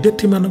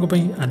 ବିଦ୍ୟାର୍ଥୀମାନଙ୍କ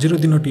ପାଇଁ ଆଜିର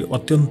ଦିନଟି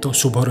ଅତ୍ୟନ୍ତ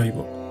ଶୁଭ ରହିବ।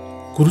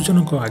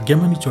 ଗୁରୁଜନଙ୍କ ଆଜ୍ଞା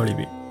ମାନି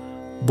ଚଳିବେ।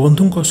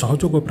 ବନ୍ଧୁଙ୍କ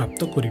ସହଯୋଗ ପ୍ରାପ୍ତ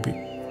କରିବେ।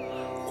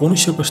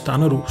 କୌଣସି ଏକ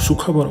ସ୍ଥାନରୁ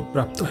ସୁଖବର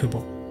ପ୍ରାପ୍ତ ହେବ।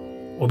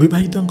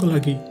 ଅବିବାହିତଙ୍କ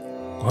ଲାଗି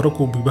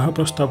ଘରକୁ ବିବାହ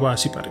ପ୍ରସ୍ତାବ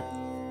ଆସିପାରେ।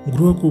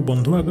 ଗୃହକୁ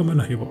ବନ୍ଧୁ ଆଗମନ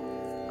ହେବ।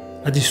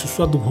 ଆଜି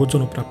ସୁସ୍ୱାଦୁ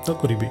ଭୋଜନ ପ୍ରାପ୍ତ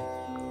କରିବେ।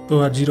 ତ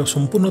ଆଜିର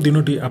ସମ୍ପୂର୍ଣ୍ଣ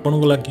ଦିନଟି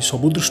ଆପଣଙ୍କ ଲାଗି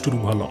ସବୁ ଦୃଷ୍ଟିରୁ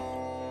ଭଲ।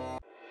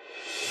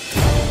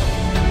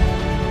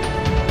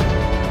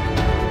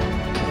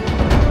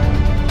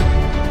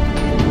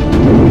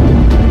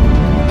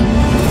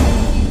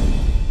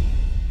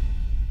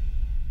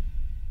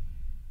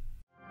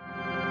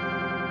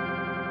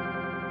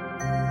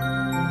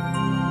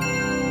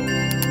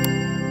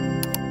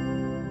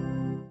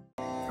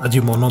 ଆଜି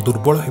ମନ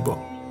ଦୁର୍ବଳ ହେବ।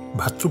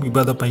 ଭାତୃ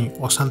ବିବାଦ ପାଇଁ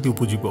ଅଶାନ୍ତି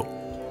ଉପୁଜିବ।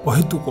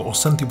 ଅହେତୁକ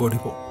ଅଶାନ୍ତି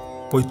ବଢ଼ିବ।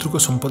 ପୈତୃକ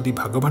ସମ୍ପତ୍ତି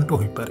ଭାଗବାଣ୍ଟ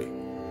ହୋଇପାରେ।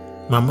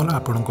 ମାମଲା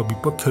ଆପଣଙ୍କ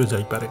ବିପକ୍ଷରେ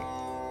ଯାଇପାରେ।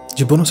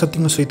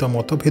 ଜୀବନସାଥୀଙ୍କ ସହିତ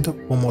ମତଭେଦ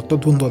ଓ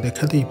ମତଦ୍ୱନ୍ଦ୍ୱ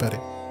ଦେଖାଦେଇପାରେ।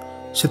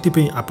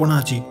 ସେଥିପାଇଁ ଆପଣ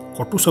ଆଜି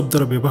କଟୁ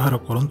ଶବ୍ଦର ବ୍ୟବହାର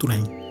କରନ୍ତୁ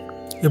ନାହିଁ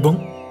ଏବଂ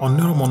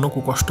ଅନ୍ୟର ମନକୁ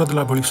କଷ୍ଟ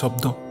ଦେଲା ଭଳି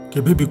ଶବ୍ଦ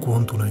କେବେ ବି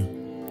କୁହନ୍ତୁ ନାହିଁ।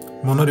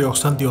 ମନରେ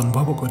ଅଶାନ୍ତି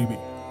ଅନୁଭବ କରିବେ।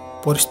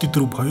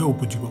 ପରିସ୍ଥିତିରୁ ଭୟ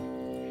ଉପୁଜିବ।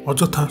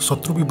 ଅଯଥା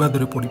ଶତ୍ରୁ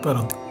ବିବାଦରେ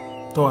ପଡ଼ିପାରନ୍ତି।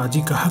 ତ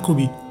ଆଜି କାହାକୁ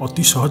ବି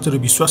ଅତି ସହଜରେ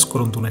ବିଶ୍ୱାସ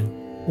କରନ୍ତୁ ନାହିଁ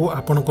ଓ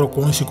ଆପଣଙ୍କର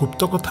କୌଣସି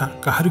ଗୁପ୍ତ କଥା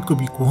କାହାରିକୁ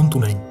ବି କୁହନ୍ତୁ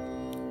ନାହିଁ।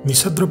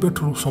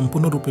 ନିଶାଦ୍ରବ୍ୟଠାରୁ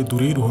ସମ୍ପୂର୍ଣ୍ଣ ରୂପେ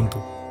ଦୂରେଇ ରୁହନ୍ତୁ,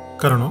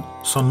 କାରଣ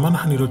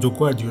ସମ୍ମାନହାନିର ଯୋଗ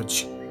ଆଜି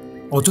ଅଛି।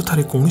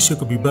 ଅଯଥାରେ କୌଣସି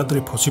ଏକ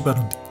ବିବାଦରେ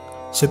ଫସିପାରନ୍ତି।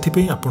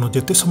 ସେଥିପାଇଁ ଆପଣ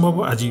ଯେତେ ସମ୍ଭବ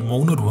ଆଜି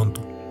ମୌନ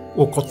ରୁହନ୍ତୁ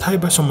ଓ କଥା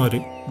ହେବା ସମୟରେ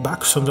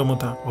ବାକ୍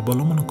ସଂଯମତା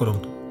ଅବଲମ୍ବନ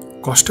କରନ୍ତୁ।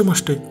 କଷ୍ଟେ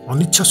ମଷ୍ଟେ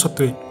ଅନିଚ୍ଛା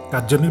ସତ୍ତ୍ୱେ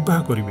କାର୍ଯ୍ୟନିର୍ବାହ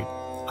କରିବେ।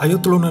 ଆୟ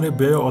ତୁଳନାରେ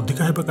ବ୍ୟୟ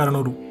ଅଧିକା ହେବା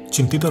କାରଣରୁ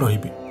ଚିନ୍ତିତ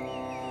ରହିବେ।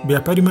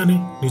 ବ୍ୟାପାରୀମାନେ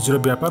ନିଜର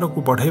ବ୍ୟାପାରକୁ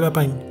ବଢ଼ାଇବା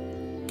ପାଇଁ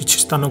କିଛି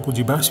ସ୍ଥାନକୁ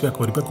ଯିବା ଆସିବା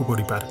କରିବାକୁ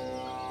ପଡ଼ିପାରେ।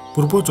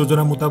 ପୂର୍ବ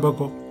ଯୋଜନା ମୁତାବକ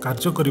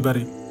କାର୍ଯ୍ୟ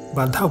କରିବାରେ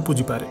ବାଧା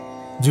ଉପୁଜିପାରେ।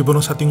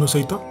 ଜୀବନସାଥୀଙ୍କ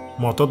ସହିତ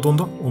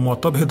ମତଦ୍ୱନ୍ଦ୍ୱ ଓ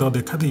ମତଭେଦ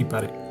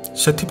ଦେଖାଦେଇପାରେ।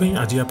 ସେଥିପାଇଁ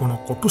ଆଜି ଆପଣ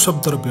କଟୁ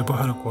ଶବ୍ଦର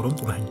ବ୍ୟବହାର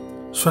କରନ୍ତୁ ନାହିଁ।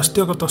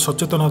 ସ୍ୱାସ୍ଥ୍ୟଗତ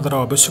ସଚେତନତାର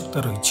ଆବଶ୍ୟକତା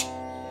ରହିଛି।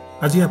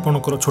 ଆଜି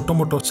ଆପଣଙ୍କର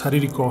ଛୋଟମୋଟ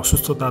ଶାରୀରିକ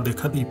ଅସୁସ୍ଥତା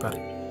ଦେଖାଦେଇପାରେ।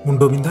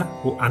 ମୁଣ୍ଡବିନ୍ଧା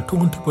ଓ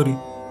ଆଣ୍ଠୁଗଣ୍ଠି ପରି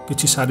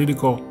କିଛି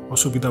ଶାରୀରିକ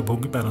ଅସୁବିଧା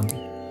ଭୋଗିପାରନ୍ତି,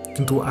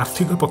 କିନ୍ତୁ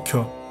ଆର୍ଥିକ ପକ୍ଷ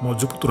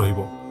ମଜବୁତ ରହିବ।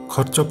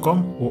 ଖର୍ଚ୍ଚ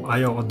କମ୍ ଓ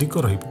ଆୟ ଅଧିକ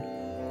ରହିବ।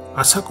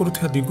 ଆଶା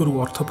କରୁଥିବା ଦିଗରୁ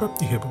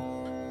ଅର୍ଥପ୍ରାପ୍ତି ହେବ।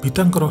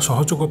 ପିତାଙ୍କର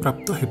ସହଯୋଗ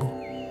ପ୍ରାପ୍ତ ହେବ।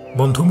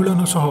 ବନ୍ଧୁ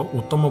ମିଳନ ସହ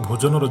ଉତ୍ତମ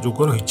ଭୋଜନର ଯୋଗ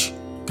ରହିଛି।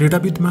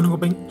 କ୍ରୀଡ଼ାବିତ୍ମାନଙ୍କ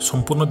ପାଇଁ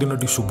ସମ୍ପୂର୍ଣ୍ଣ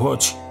ଦିନଟି ଶୁଭ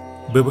ଅଛି।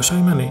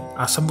 ବ୍ୟବସାୟୀମାନେ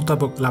ଆଶା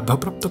ମୁତାବକ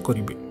ଲାଭପ୍ରାପ୍ତ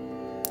କରିବେ।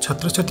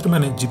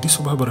 ଛାତ୍ରଛାତ୍ରୀମାନେ ଜିଦ୍ଦି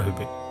ସ୍ୱଭାବର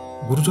ହେବେ।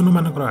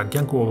 ଗୁରୁଜନମାନଙ୍କର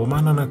ଆଜ୍ଞାକୁ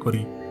ଅବମାନନା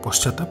କରି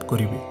ପଶ୍ଚାତାପ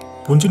କରିବେ।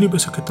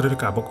 ପୁଞ୍ଜିନିବେଶ କ୍ଷେତ୍ରରେ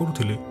କାମ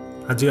କରୁଥିଲେ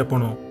ଆଜି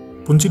ଆପଣ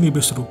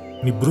ପୁଞ୍ଜିନିବେଶରୁ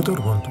ନିବୃତ୍ତ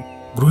ରୁହନ୍ତୁ।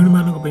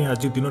 ଗୃହିଣୀମାନଙ୍କ ପାଇଁ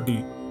ଆଜି ଦିନଟି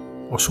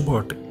ଅଶୁଭ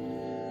ଅଟେ।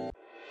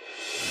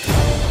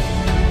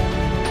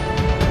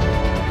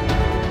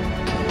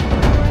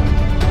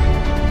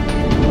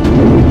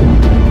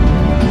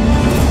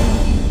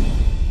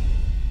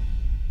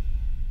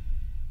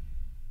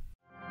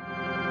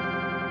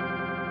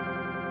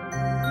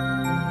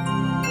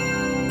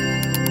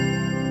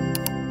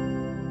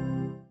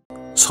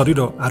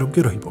 ଶରୀର ଆରୋଗ୍ୟ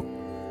ରହିବ।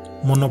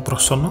 ମନ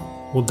ପ୍ରସନ୍ନ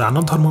ଓ ଦାନ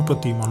ଧର୍ମ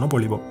ପ୍ରତି ମନ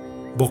ବଳିବ।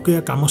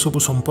 ବକେୟା କାମ ସବୁ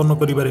ସମ୍ପନ୍ନ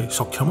କରିବାରେ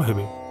ସକ୍ଷମ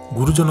ହେବେ।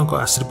 ଗୁରୁଜନଙ୍କ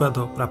ଆଶୀର୍ବାଦ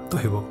ପ୍ରାପ୍ତ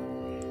ହେବ।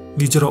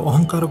 ନିଜର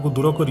ଅହଙ୍କାରକୁ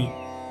ଦୂର କରି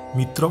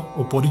ମିତ୍ର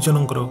ଓ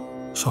ପରିଜନଙ୍କର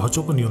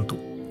ସହଯୋଗ ନିଅନ୍ତୁ।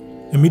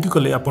 ଏମିତି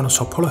କଲେ ଆପଣ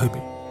ସଫଳ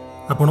ହେବେ।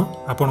 ଆପଣ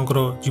ଆପଣଙ୍କର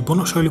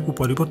ଜୀବନଶୈଳୀକୁ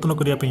ପରିବର୍ତ୍ତନ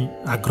କରିବା ପାଇଁ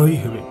ଆଗ୍ରହୀ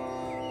ହେବେ।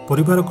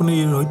 ପରିବାରକୁ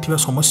ନେଇ ରହିଥିବା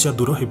ସମସ୍ୟା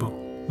ଦୂର ହେବ।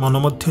 ମନ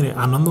ମଧ୍ୟରେ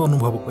ଆନନ୍ଦ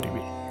ଅନୁଭବ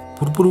କରିବେ।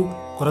 ପୂର୍ବରୁ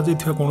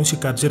କରାଯାଇଥିବା କୌଣସି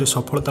କାର୍ଯ୍ୟରେ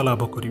ସଫଳତା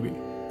ଲାଭ କରିବେ।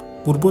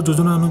 ପୂର୍ବ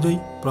ଯୋଜନା ଅନୁଯାୟୀ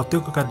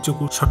ପ୍ରତ୍ୟେକ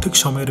କାର୍ଯ୍ୟକୁ ସଠିକ୍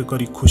ସମୟରେ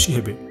କରି ଖୁସି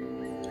ହେବେ।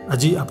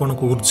 ଆଜି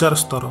ଆପଣଙ୍କ ଉର୍ଜାର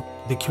ସ୍ତର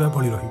ଦେଖିବା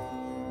ଭଳି ରହିବ।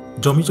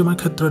 ଜମିଜମା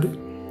କ୍ଷେତ୍ରରେ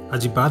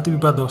ଆଜି ବାଦ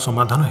ବିବାଦ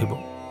ସମାଧାନ ହେବ।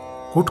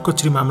 କୋର୍ଟ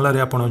କଚେରୀ ମାମଲାରେ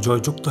ଆପଣ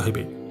ଜୟଯୁକ୍ତ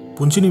ହେବେ।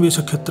 ପୁଞ୍ଜିନିବେଶ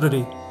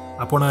କ୍ଷେତ୍ରରେ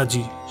ଆପଣ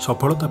ଆଜି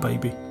ସଫଳତା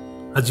ପାଇବେ।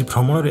 ଆଜି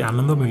ଭ୍ରମଣରେ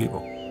ଆନନ୍ଦ ମିଳିବ।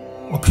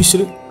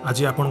 ଅଫିସରେ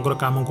ଆଜି ଆପଣଙ୍କର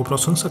କାମକୁ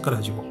ପ୍ରଶଂସା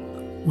କରାଯିବ।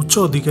 ଉଚ୍ଚ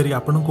ଅଧିକାରୀ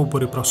ଆପଣଙ୍କ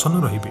ଉପରେ ପ୍ରସନ୍ନ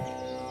ରହିବେ।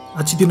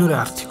 ଆଜି ଦିନରେ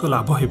ଆର୍ଥିକ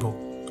ଲାଭ ହେବ।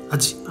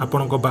 ଆଜି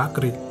ଆପଣଙ୍କ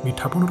ବାକ୍ରେ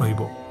ମିଠାପଣ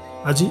ରହିବ।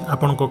 ଆଜି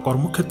ଆପଣଙ୍କ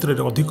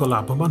କର୍ମକ୍ଷେତ୍ରରେ ଅଧିକ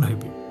ଲାଭବାନ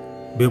ହେବେ।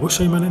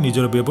 ବ୍ୟବସାୟୀମାନେ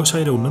ନିଜର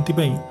ବ୍ୟବସାୟରେ ଉନ୍ନତି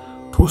ପାଇଁ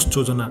ଠୋସ୍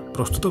ଯୋଜନା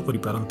ପ୍ରସ୍ତୁତ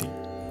କରିପାରନ୍ତି।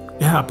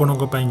 ଏହା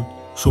ଆପଣଙ୍କ ପାଇଁ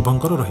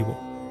ଶୁଭଙ୍କର ରହିବ।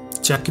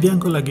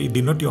 ଚାକିରିଆଙ୍କ ଲାଗି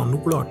ଦିନଟି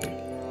ଅନୁକୂଳ ଅଟେ।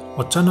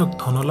 ଅଚାନକ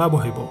ଧନ ଲାଭ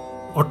ହେବ।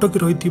 ଅଟକି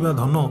ରହିଥିବା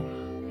ଧନ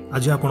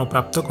ଆଜି ଆପଣ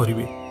ପ୍ରାପ୍ତ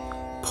କରିବେ।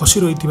 ଫସି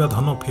ରହିଥିବା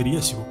ଧନ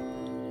ଫେରିଆସିବ।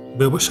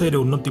 ବ୍ୟବସାୟରେ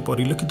ଉନ୍ନତି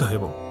ପରିଲକ୍ଷିତ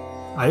ହେବ।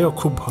 ଆୟ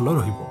ଖୁବ୍ ଭଲ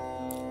ରହିବ।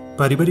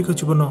 ପାରିବାରିକ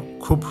ଜୀବନ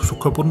ଖୁବ୍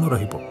ସୁଖପୂର୍ଣ୍ଣ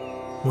ରହିବ।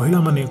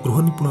 ମହିଳାମାନେ ଗୃହ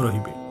ନିପୁଣ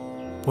ରହିବେ।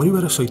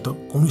 परिवार सहित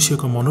कौनसी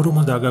एक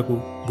मनोरम जगह को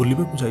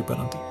बुलवाक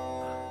जापारती।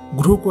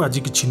 गृह को आज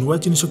किसी नुआ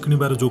जिनिस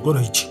किणवार जोग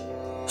रही।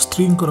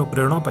 स्त्री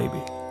प्रेरणा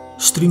पाइबे,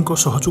 स्त्री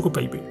सहयोग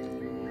पाइबे।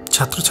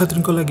 छात्र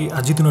छात्री लगी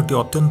आज दिनटी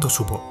अत्यंत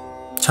शुभ।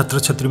 छात्र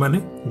छात्री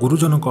माने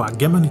गुरुजन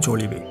आज्ञा मानि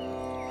चलिबे।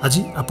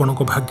 आज आपण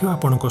भाग्य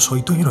आपण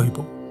सहित ही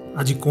रहिबो।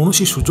 आज कौन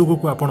सुजोग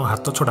को आपण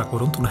हाथ छड़ा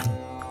करंतु नहीं।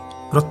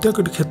 प्रत्येक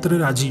क्षेत्र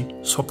में आज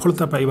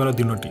सफलता पाइबार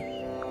दिनटी।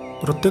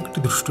 प्रत्येक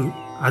दृष्टि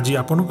आज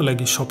आपण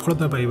लगी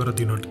सफलता पाइबार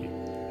दिनटी।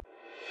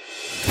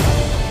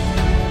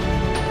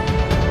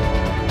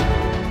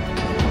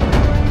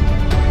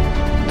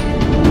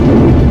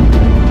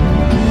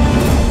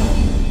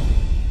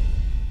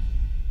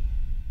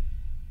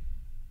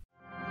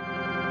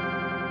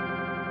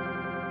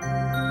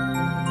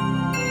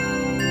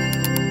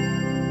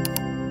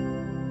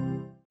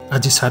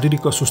 आज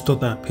शारीरिक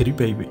सुस्थता फेरी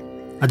पाइबे।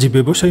 आज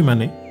व्यवसायी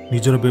माने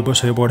निजर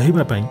व्यवसाय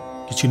बढ़ाइबा पई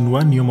किछि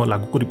नुआ नियम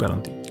लागू करि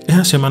पारंती।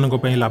 एहा सेमानक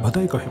पई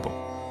लाभदायक हेबो।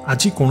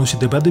 आज कौनसी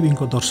देवादेवी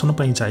दर्शन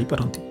पई जाई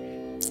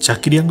पारंती।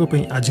 चाकरियांग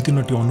पई आज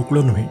दिनटी अनुकूल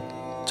नुहे।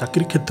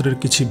 चाकरी क्षेत्र में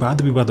किछि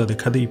वाद विवाद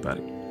देखा देई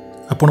पारे।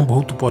 आपण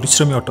बहुत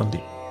परिश्रमी अटंती,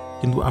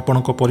 किंतु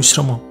आपणक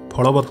परिश्रम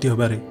फलवती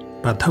होबारे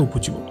बाधा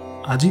उपजिबो।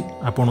 आज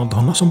आपण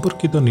धन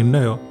संपर्कित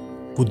निर्णय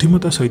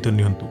बुद्धिमता सहित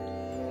नियंतु।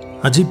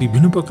 आज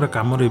विभिन्न प्रकार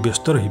काम रे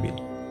व्यस्त रहिबे,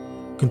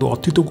 किंतु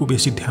अतीत को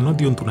बेसी ध्यान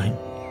दियंतु नहीं।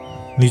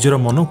 निजर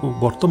मन को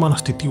वर्तमान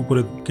स्थिति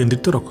उपर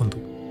केंद्रित रखंतु।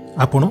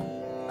 आपण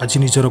आज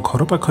निजर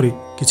घर पाखरे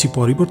किछि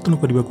परिवर्तन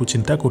करने को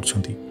चिंता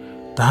करछंती,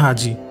 ताहा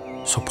आज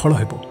सफल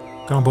हेबो।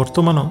 कारण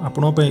वर्तमान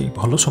आपण पई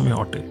भल समय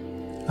अटे।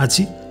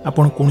 आज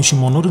आपण कोनोसी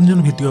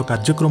मनोरंजन भित्तिक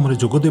कार्यक्रम रे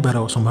जोग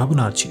देबार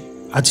संभावना अछि।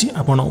 आज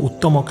आपण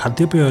उत्तम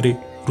खाद्यपेय रे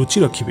रुचि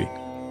रखिबे।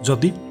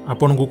 जदि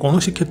आपण को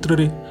कोनोसी क्षेत्र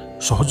रे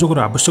सहयोगर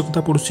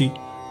आवश्यकता पड़ुछि,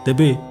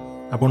 तेबे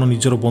आपण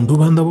निजर बंधु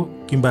बांधव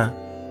किंबा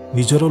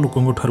निजर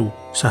लोकंग ठारू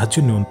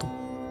साहाय्य नियंतु।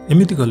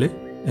 एमिति गले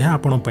यह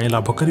आपण पई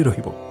लाभकारी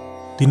रहिबो।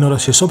 दिनर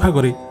शेष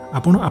भागरे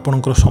आपण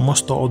आपणकर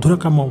समस्त अधूरा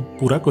काम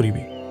पूरा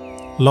करिवे।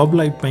 लव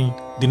लाइफ पई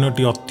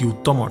दिनटी अति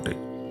उत्तम अटे।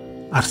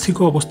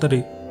 आर्थिक अवस्था रे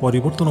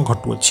परिवर्तन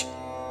घटुअछि।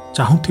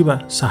 चाहुथिबा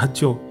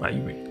साहाय्य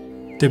पाइबे।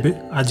 तेबे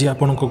आज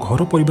आपणक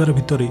घर परिवार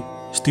भितरे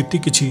स्थिति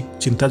किछि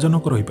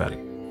चिंताजनक रहि पारे।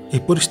 ए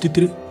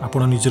परिस्थिति रे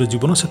आपण निजर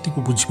जीवन साथी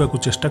को बुझिबाकू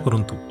चेष्टा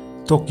करंतु,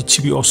 तो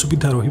किछि भी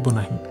असुविधा रहिबो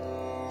नाही।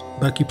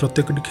 बाकी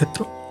प्रत्येक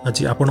क्षेत्र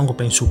आज आपणक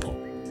पई शुभ।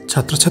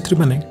 छात्र छात्री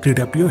माने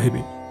क्रीड़ा प्रिय हेबे।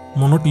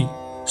 मनटी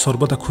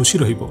सर्वदा खुशी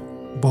रहिबो।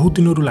 बहुत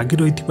दिन लगी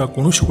रही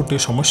कौनसी गोटे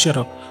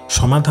समस्यार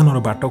समाधान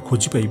बाट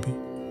खोजी पाइबे।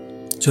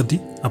 जदि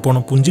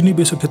आपण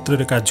पुंजीनिवेश क्षेत्र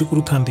में कार्य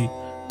करुथांती,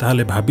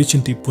 ताहले भावी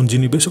चिंती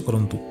पुंजीनिवेश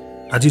करंतु।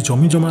 आज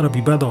जमी जमार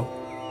विवाद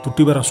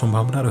तुटिबार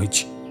संभावना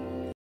रही।